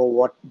resources know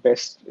what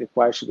best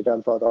requires to be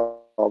done for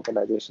the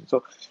organization.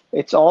 So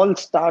it's all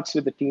starts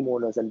with the team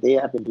owners, and they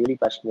have been really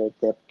passionate.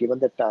 They've given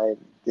the time.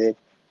 They've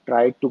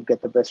tried to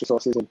get the best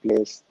resources in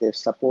place. They've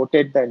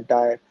supported the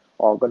entire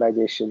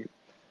organization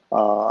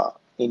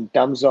in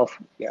terms of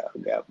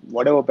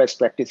whatever best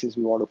practices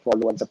we want to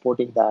follow and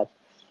supporting that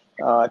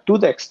to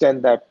the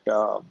extent that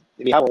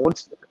we have our own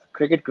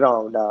cricket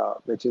ground,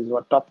 which is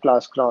a top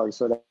class ground,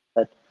 so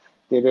that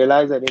they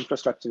realize that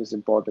infrastructure is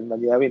important.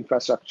 When you have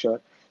infrastructure,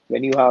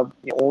 when you have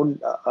your own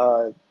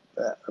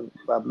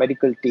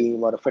medical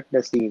team or a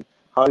fitness team,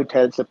 how it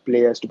helps the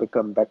players to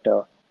become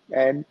better.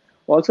 And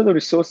also the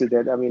resources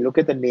that, I mean, look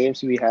at the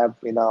names we have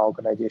in our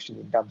organization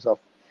in terms of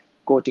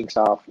coaching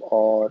staff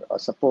or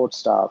support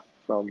staff,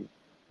 from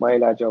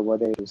Mahila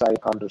Jawade to Zai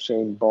Khan to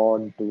Shane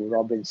Bond to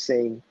Robin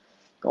Singh,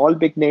 all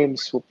big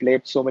names who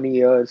played so many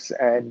years,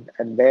 and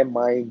their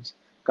minds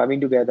coming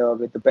together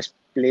with the best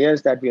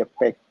players that we have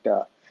picked.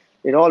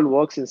 It all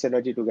works in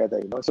synergy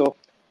together. So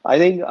I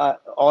think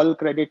all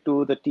credit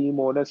to the team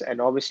owners, and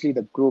obviously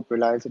the group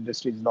Reliance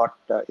Industries is not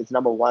it's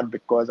number one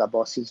because our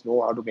bosses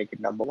know how to make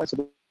it number one.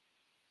 So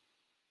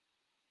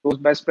those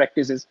best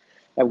practices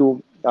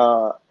to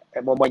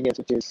Mumbai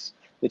Indians,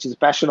 which is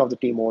passion of the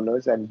team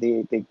owners, and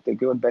they give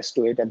their best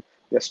to it, and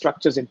their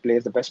structures in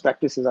place, the best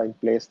practices are in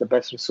place, the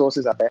best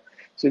resources are there.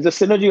 So it's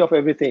a synergy of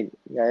everything.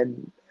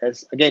 And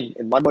as again,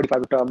 in one word, if I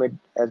would term it,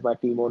 as my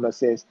team owner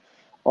says,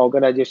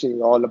 organization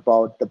is all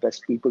about the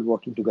best people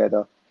working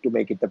together to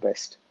make it the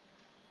best.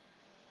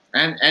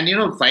 And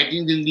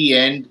fighting till the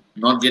end,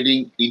 not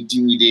getting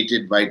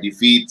intimidated by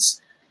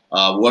defeats,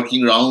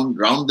 working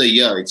round the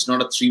year. It's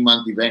not a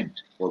 3-month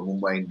event for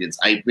Mumbai Indians.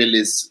 IPL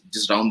is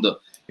just round the,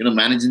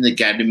 managing the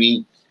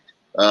academy,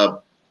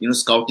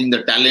 scouting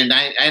the talent,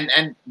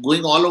 and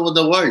going all over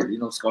the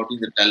world, scouting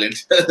the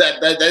talent.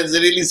 That's a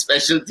really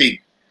special thing.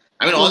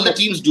 I mean, all the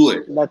teams do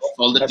it.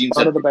 All the teams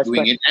are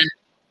doing it. And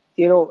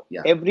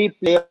every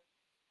player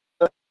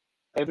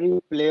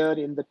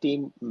in the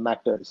team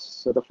matters.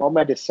 So the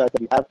format is such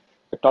that you have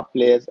the top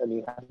players and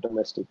you have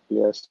domestic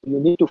players. You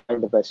need to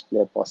find the best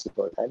player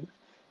possible. And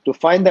to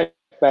find that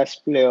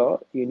best player,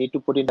 you need to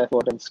put in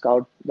effort and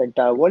scout the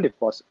entire world if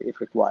possible, if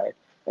required,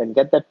 and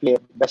get that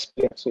best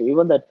player. So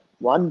even that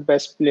one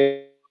best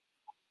player,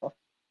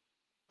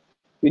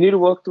 we need to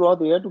work throughout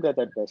the year to get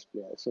that best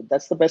player. So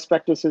that's the best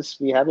practices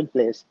we have in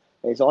place.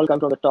 And it's all come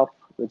from the top,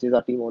 which is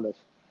our team owners.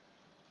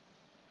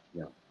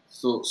 Yeah,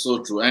 so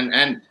true.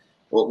 And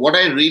what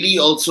I really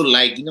also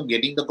like,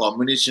 getting the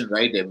combination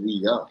right every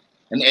year.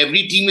 And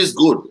every team is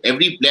good.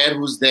 Every player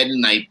who's there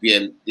in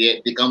IPL,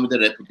 they come with a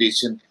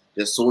reputation.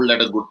 They're sold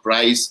at a good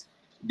price.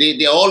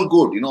 They're all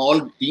good.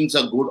 All teams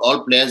are good.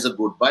 All players are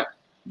good. But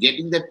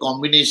getting that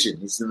combination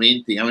is the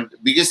main thing. I mean, the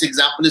biggest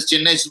example is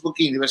Chennai Super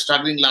Kings. They were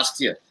struggling last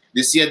year.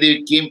 This year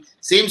they came,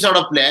 same sort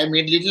of player,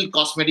 made little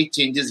cosmetic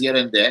changes here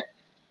and there.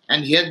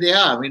 And here they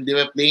are. I mean, they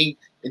were playing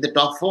in the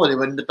top four. They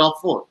were in the top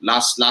four.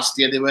 Last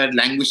year, they were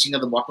languishing at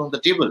the bottom of the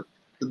table.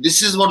 So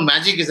this is what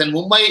magic is. And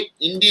Mumbai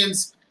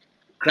Indians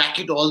crack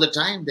it all the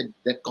time.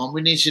 That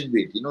combination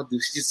bit,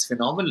 this is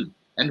phenomenal.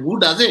 And who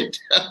does it?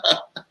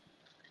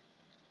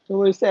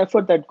 So it's the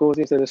effort that goes,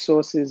 it's the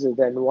resources, it's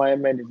the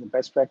environment, it's the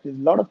best practice,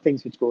 a lot of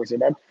things which goes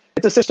in. And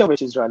it's a system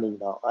which is running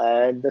now.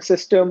 And the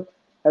system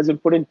has been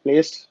put in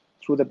place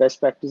through the best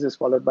practices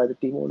followed by the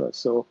team owners.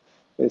 So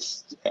we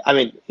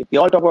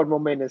all talk about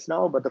Mumbai Indians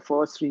now, but the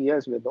first 3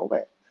 years we were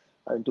nowhere.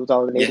 In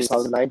 2008, yes.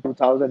 2009,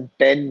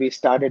 2010, we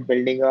started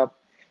building up.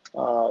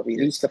 We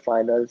reached the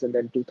finals, and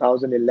then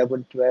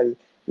 2011, 12,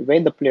 we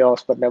went the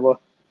playoffs, but never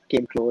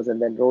came close.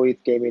 And then Rohit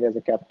came in as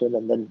a captain,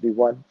 and then we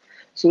won.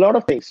 So a lot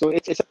of things. So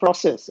it's a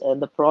process,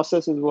 and the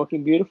process is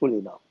working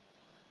beautifully now.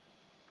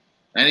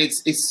 And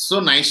it's so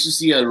nice to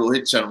see a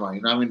Rohit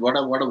Sharma.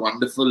 What a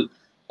wonderful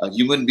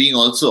human being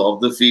also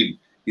of the field.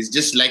 He's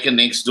just like a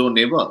next door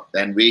neighbor.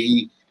 And way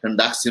he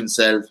conducts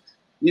himself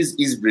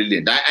is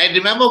brilliant. I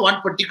remember one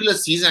particular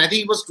season. I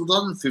think it was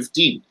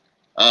 2015.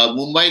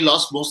 Mumbai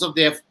lost most of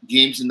their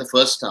games in the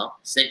first half.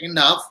 Second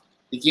half,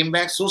 they came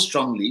back so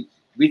strongly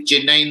with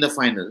Chennai in the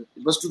final.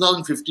 It was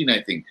 2015,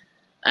 I think.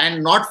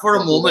 And not for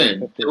a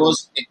moment, it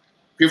was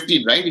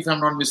 15, right? If I'm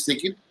not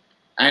mistaken.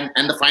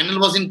 And the final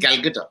was in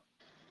Calcutta,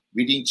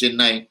 beating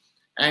Chennai.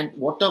 And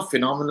what a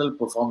phenomenal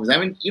performance.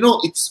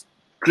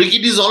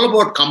 Cricket is all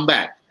about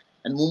comeback.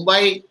 And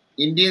Mumbai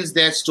Indians,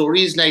 their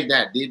stories like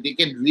that, they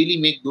can really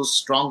make those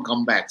strong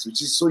comebacks,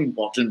 which is so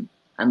important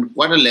and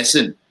quite a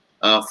lesson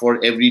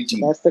for every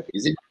team.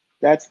 Is it?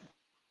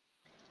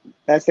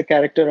 That's the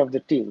character of the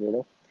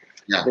team,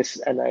 Yeah.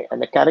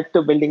 And the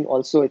character building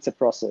also, it's a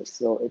process.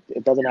 So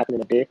it doesn't happen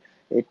in a day.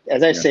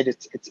 As I said,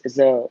 it's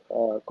a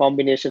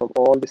combination of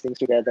all these things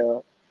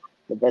together: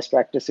 the best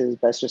practices,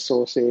 best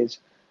resources,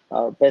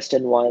 best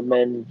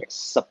environment,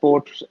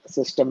 support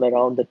system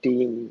around the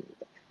team,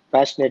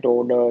 passionate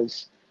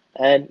owners,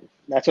 and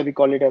that's what we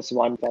call it as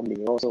one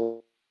family.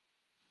 So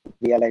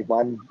we are like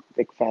one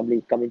big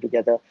family coming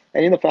together.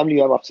 And in the family,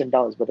 you have ups and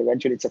downs, but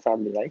eventually it's a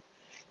family, right?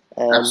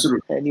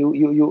 Absolutely. And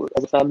you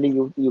as a family,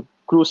 you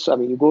cruise.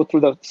 You go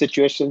through the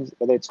situations,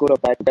 whether it's good or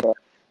bad, together,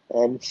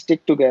 and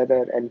stick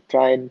together and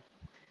try and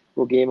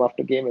go game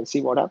after game and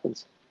see what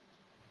happens.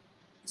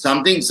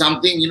 Something.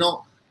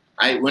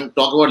 I went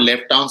talk about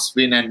left-arm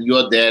spin, and you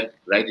are there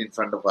right in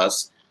front of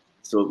us.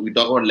 So we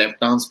talk about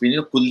left-arm spin.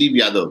 Kuldeep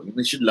Yadav.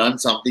 You should learn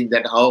something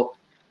that how.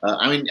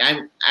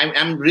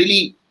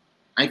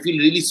 I feel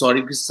really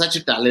sorry because such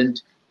a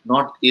talent,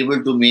 not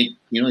able to make,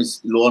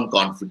 is low on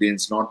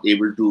confidence, not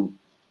able to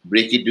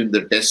break it in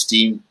the test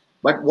team.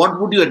 But what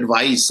would you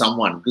advise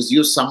someone? Because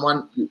you're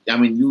someone,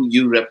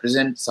 you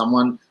represent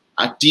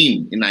a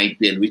team in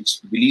IPL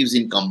which believes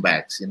in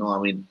comebacks,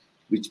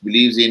 which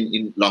believes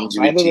in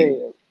longevity.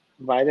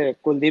 By the way,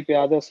 Kuldeep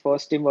Yadav's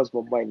first team was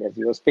Mumbai Indians.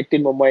 He was picked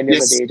in Mumbai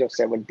Indians at the age of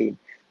 17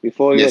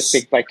 before he was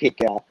picked by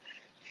KKR.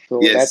 So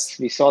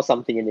we saw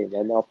something in him.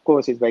 And of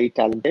course, he's very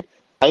talented.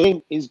 I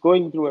think he's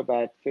going through a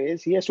bad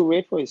phase. He has to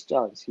wait for his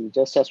chance. He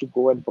just has to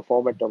go and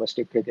perform at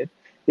domestic cricket.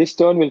 His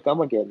turn will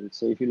come again.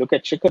 So if you look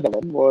at Shikhar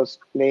Dhawan, was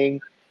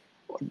playing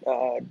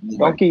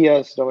donkey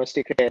years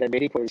domestic cricket and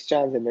waiting for his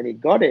chance, and when he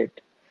got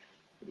it,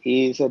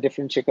 he's a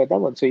different Shikhar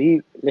Dhawan. So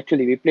we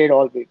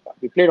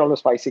played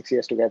almost 5-6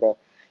 years together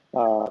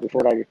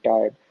before I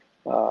retired.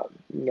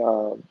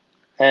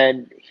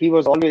 And he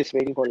was always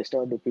waiting for his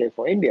turn to play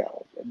for India,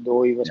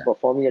 though he was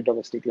performing at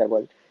domestic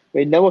level.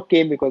 But it never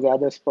came because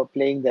others were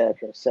playing there.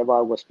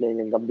 Sehwag was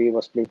playing and Gambhir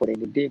was playing for the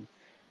Indian team.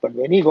 But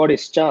when he got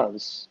his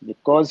chance,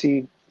 because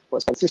he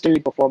was consistently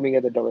performing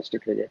at the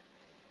domestic cricket,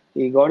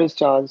 he got his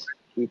chance.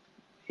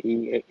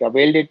 He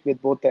availed it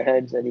with both the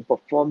hands, and he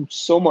performed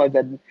so much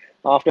that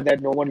after that,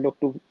 no one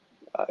looked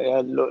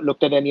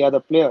at any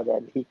other player,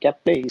 and he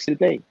kept playing. He's still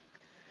playing.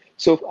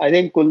 So I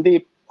think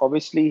Kuldeep,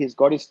 obviously, he's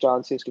got his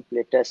chances to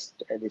play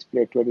test, and he's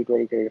played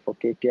 2020 cricket for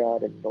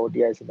KKR and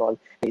ODIs and all.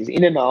 He's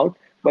in and out,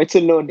 but it's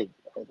a learning.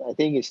 I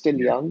think he's still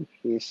young.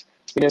 His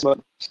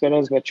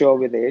spinners mature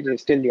with age.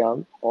 He's still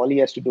young. All he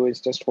has to do is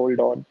just hold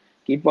on,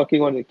 keep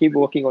working on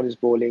his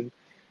bowling,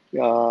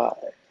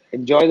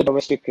 enjoy the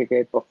domestic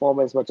cricket, perform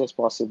as much as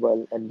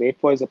possible, and wait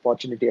for his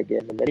opportunity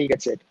again. And when he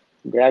gets it,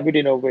 grab it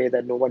in a way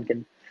that no one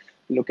can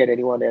look at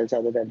anyone else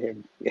other than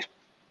him. Yeah.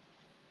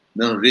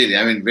 No, really.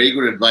 I mean, very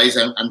good advice.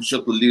 I'm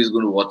sure Kuldeep is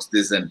going to watch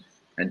this and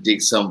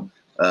take some,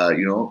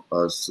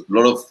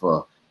 lot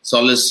of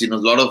solace,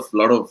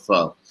 lot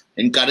of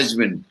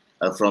encouragement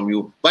from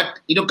you. But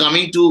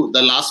coming to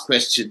the last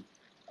question,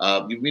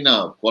 you've been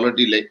a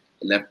quality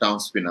left arm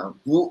spinner.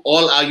 Who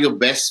all are your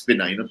best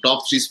spinner?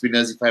 Top three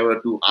spinners. If I were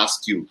to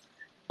ask you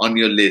on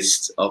your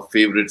list of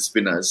favorite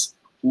spinners,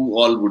 who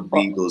all would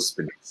be those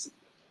spinners?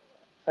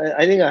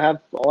 I think I have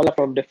all are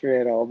from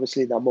different era.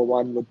 Obviously, number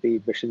one would be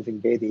Bishan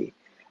Singh Bedi,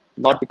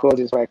 not because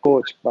he's my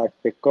coach, but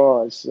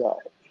because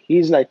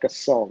he's like a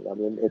song. I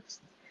mean, it's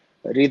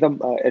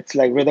rhythm. It's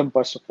like rhythm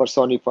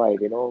personified.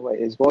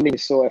 His bowling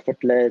is so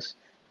effortless.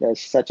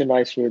 There's such a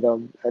nice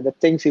rhythm, and the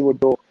things he would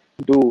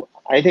do.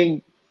 I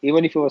think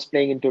even if he was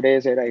playing in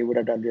today's era, he would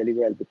have done really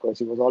well because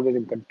he was always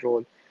in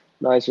control.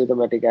 Nice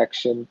rhythmatic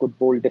action, could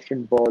bowl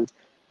different balls,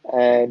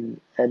 and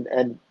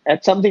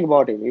had something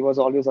about him. He was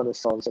always on his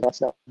song, so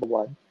that's number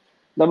one.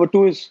 Number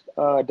two is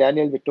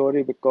Daniel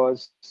Vittori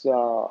because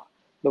the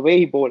way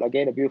he bowled,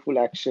 again, a beautiful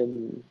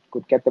action,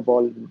 could get the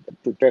ball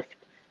to drift.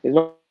 He's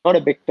not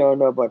a big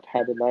turner, but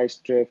had a nice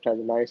drift, has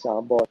a nice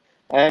arm ball.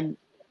 And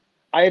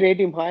I rate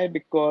him high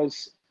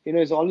because,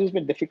 it's always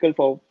been difficult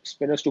for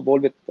spinners to bowl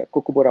with a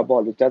Kookaburra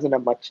ball, which doesn't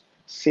have much Yeah,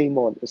 seam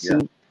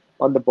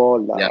on the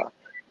ball yeah.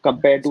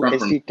 compared It's to not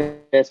from. SG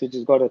Test, which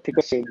has got a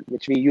thicker seam,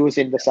 which we use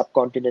in the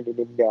subcontinent in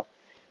India.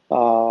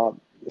 Uh,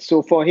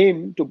 so for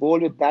him to bowl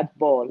with that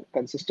ball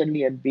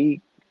consistently and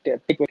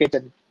take wickets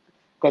and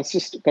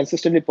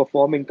consistently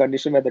perform in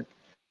condition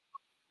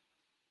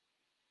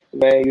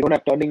where you don't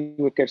have turning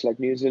wickets like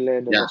New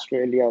Zealand and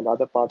Australia and Yeah.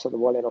 other parts of the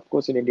world, and of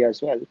course in India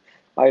as well,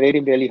 I rate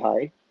him really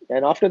high.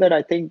 And after that,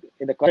 I think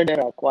in the current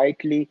era,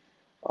 quietly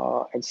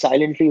and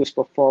silently who's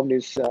performed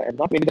is, and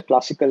not maybe the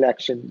classical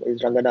action,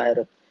 is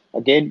Rangana.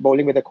 Again,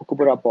 bowling with a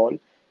Kookaburra ball,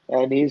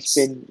 and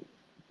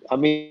I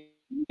mean,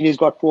 he's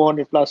got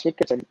 400 plus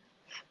wickets, and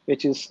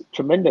which is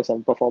tremendous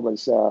and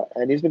performance.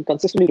 And he's been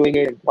consistently doing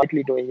it and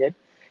quietly doing it.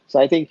 So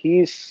I think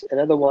he's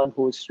another one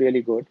who's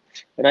really good.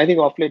 And I think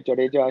off late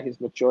Jadeja, he's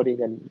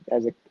maturing and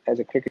as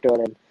a cricketer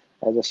and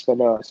as a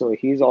spinner. So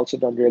he's also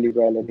done really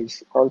well and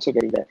he's also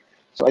getting there.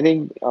 So I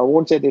think I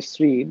won't say there's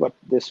three, but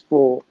there's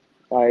four.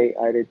 I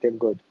rate them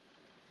good.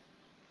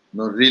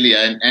 No, really,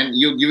 and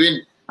you've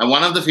given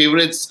one of the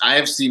favorites I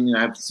have seen.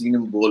 I've seen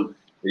him bowl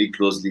very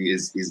closely.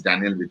 Is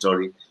Daniel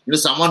Vittori?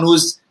 Someone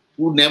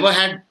who never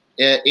had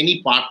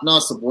any partner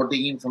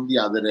supporting him from the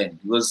other end.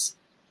 He was,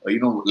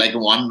 like a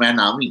one-man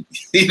army.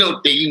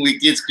 Taking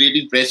wickets,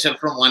 creating pressure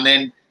from one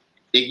end,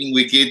 taking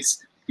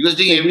wickets. He was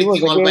doing So he was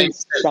everything all by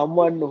against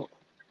himself.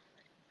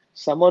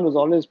 someone who's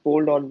always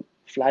bowled on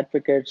flat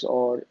wickets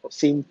or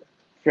seam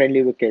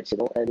friendly wickets,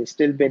 and he's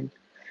still been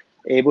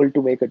able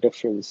to make a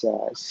difference.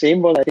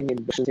 Same was, I think, in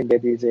Bishan Singh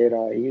Bedi's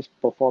era. He's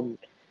performed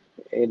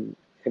in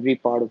every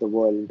part of the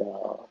world.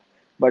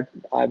 But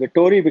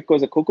Vittori,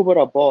 because the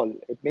Kookaburra ball,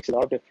 it makes a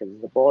lot of difference.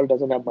 The ball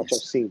doesn't have much of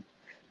Yes. seam.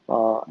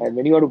 And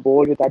when you have to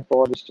bowl with that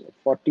ball, which is a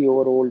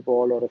 40-over-old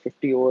ball or a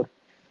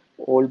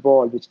 50-over-old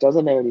ball, which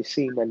doesn't have any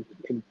seam and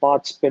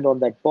impart spin on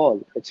that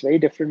ball, it's very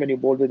different when you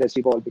bowl with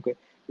SG ball because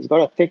it's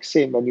got a thick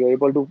seam and you're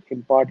able to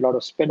impart a lot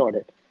of spin on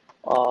it.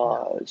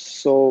 Yeah.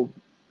 So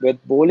with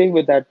bowling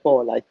with that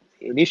ball,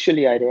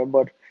 initially I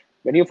remember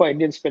many of our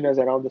Indian spinners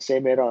around the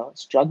same era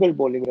struggled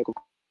bowling with a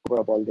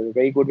Kookaburra ball. They were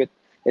very good with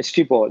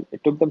SG ball.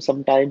 It took them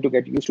some time to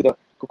get used to the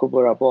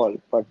Kookaburra ball,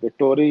 but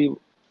Vittori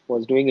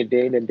was doing it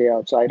day in and day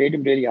out. So I rate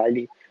him really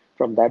highly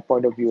from that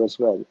point of view as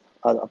well.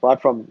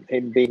 Apart from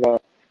him being a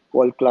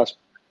world-class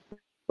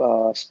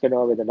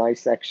spinner with a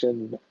nice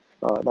action,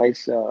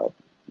 nice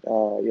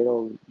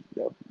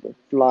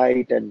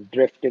flight and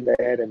drift in the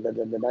air, and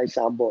then the nice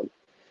arm ball.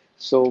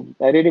 So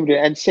I rate him,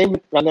 and same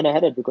with Rangana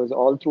Harad because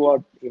all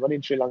throughout, even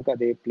in Sri Lanka,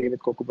 they play with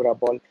Kookaburra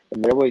ball,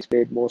 and wherever he's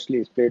played, mostly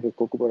he's played with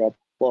Kookaburra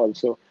ball.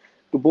 So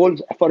to bowl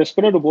for a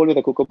spinner to bowl with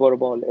a Kookaburra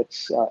ball,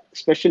 it's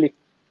especially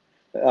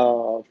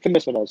finger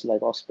spinners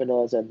like off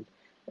spinners and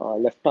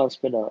left arm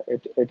spinner.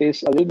 It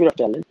is a little bit of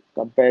challenge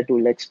compared to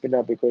leg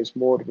spinner because it's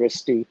more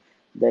risky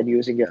than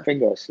using your Yeah.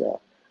 fingers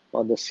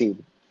on the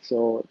seam.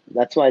 So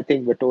that's why I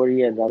think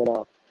Vittori and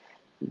Rangana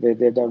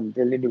they've done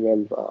really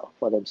well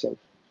for themselves.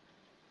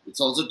 It's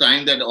also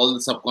time that all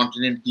the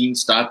subcontinent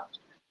teams start.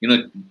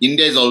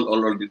 India is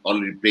already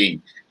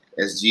playing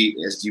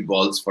SG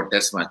balls for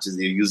test matches.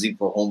 They're using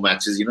for home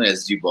matches.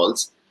 SG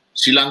balls.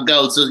 Sri Lanka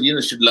also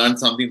should learn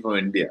something from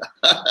India,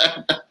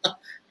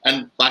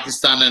 and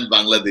Pakistan and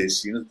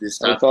Bangladesh. They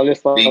start It's always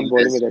fun playing with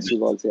bowling with SG SG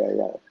balls. balls.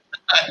 Yeah,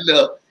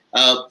 yeah.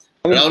 And,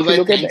 I mean, Rahul if you bhai,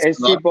 look at the thanks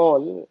a SG lot.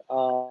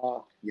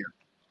 ball, Yeah,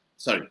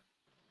 sorry.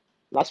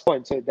 last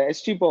point. So the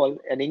SG ball,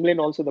 and England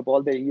also the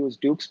ball they use,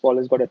 Duke's ball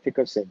has got a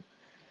thicker seam. Yeah,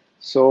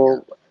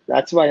 So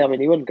that's why I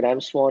mean even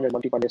Graham Swan and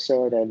Monty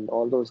Panesar and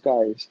all those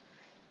guys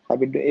have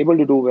been able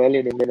to do well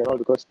in England and all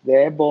because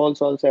their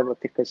balls also have a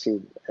thicker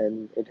seam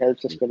and it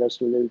helps the spinners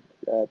to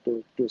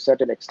a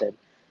certain extent,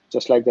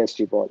 just like the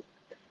SG ball.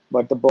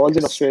 But the balls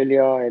in yes.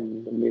 Australia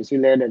and New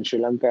Zealand and Sri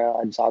Lanka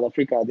and South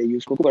Africa they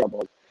use Kookaburra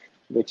ball,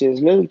 which is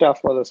a little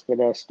tough for the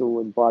spinners to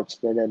impart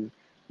spin and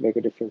make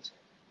a difference.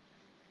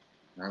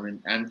 I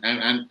mean,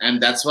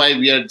 and that's why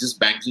we are just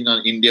banking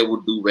on India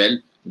would do well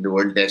in the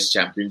World Test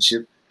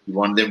Championship. We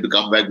want them to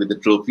come back with the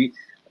trophy.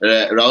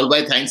 Rahul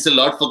bhai, thanks a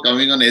lot for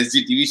coming on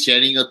SGTV,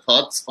 sharing your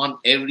thoughts on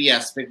every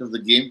aspect of the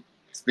game,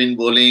 spin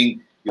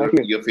bowling,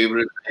 your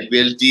favorite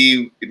IPL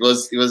team. It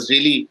was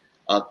really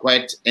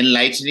quite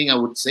enlightening, I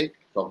would say,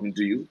 talking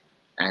to you.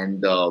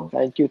 And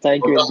thank you,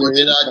 thank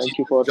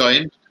you for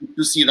joining. Good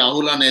to see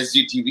Rahul on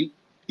SGTV.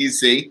 He's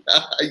saying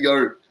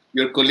your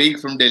colleague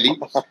from Delhi.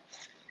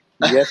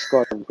 Yes,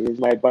 Colin. He's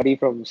my buddy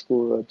from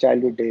school,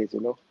 childhood days.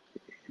 You know,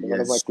 one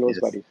of my close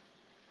buddies.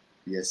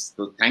 Yes.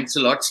 So thanks a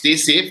lot. Stay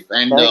safe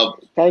and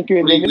thank you,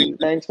 Indranil.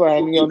 Thanks for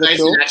having me on the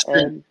show.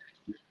 And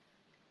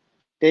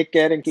take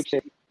care and keep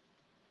safe.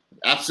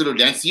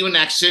 Absolutely, and see you in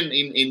action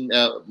in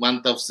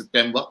month of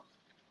September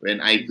when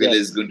IPL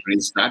is going to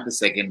restart the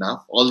second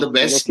half. All the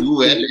best. Do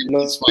well.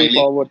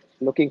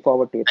 Looking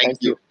forward to it.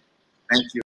 Thank you. Thank you.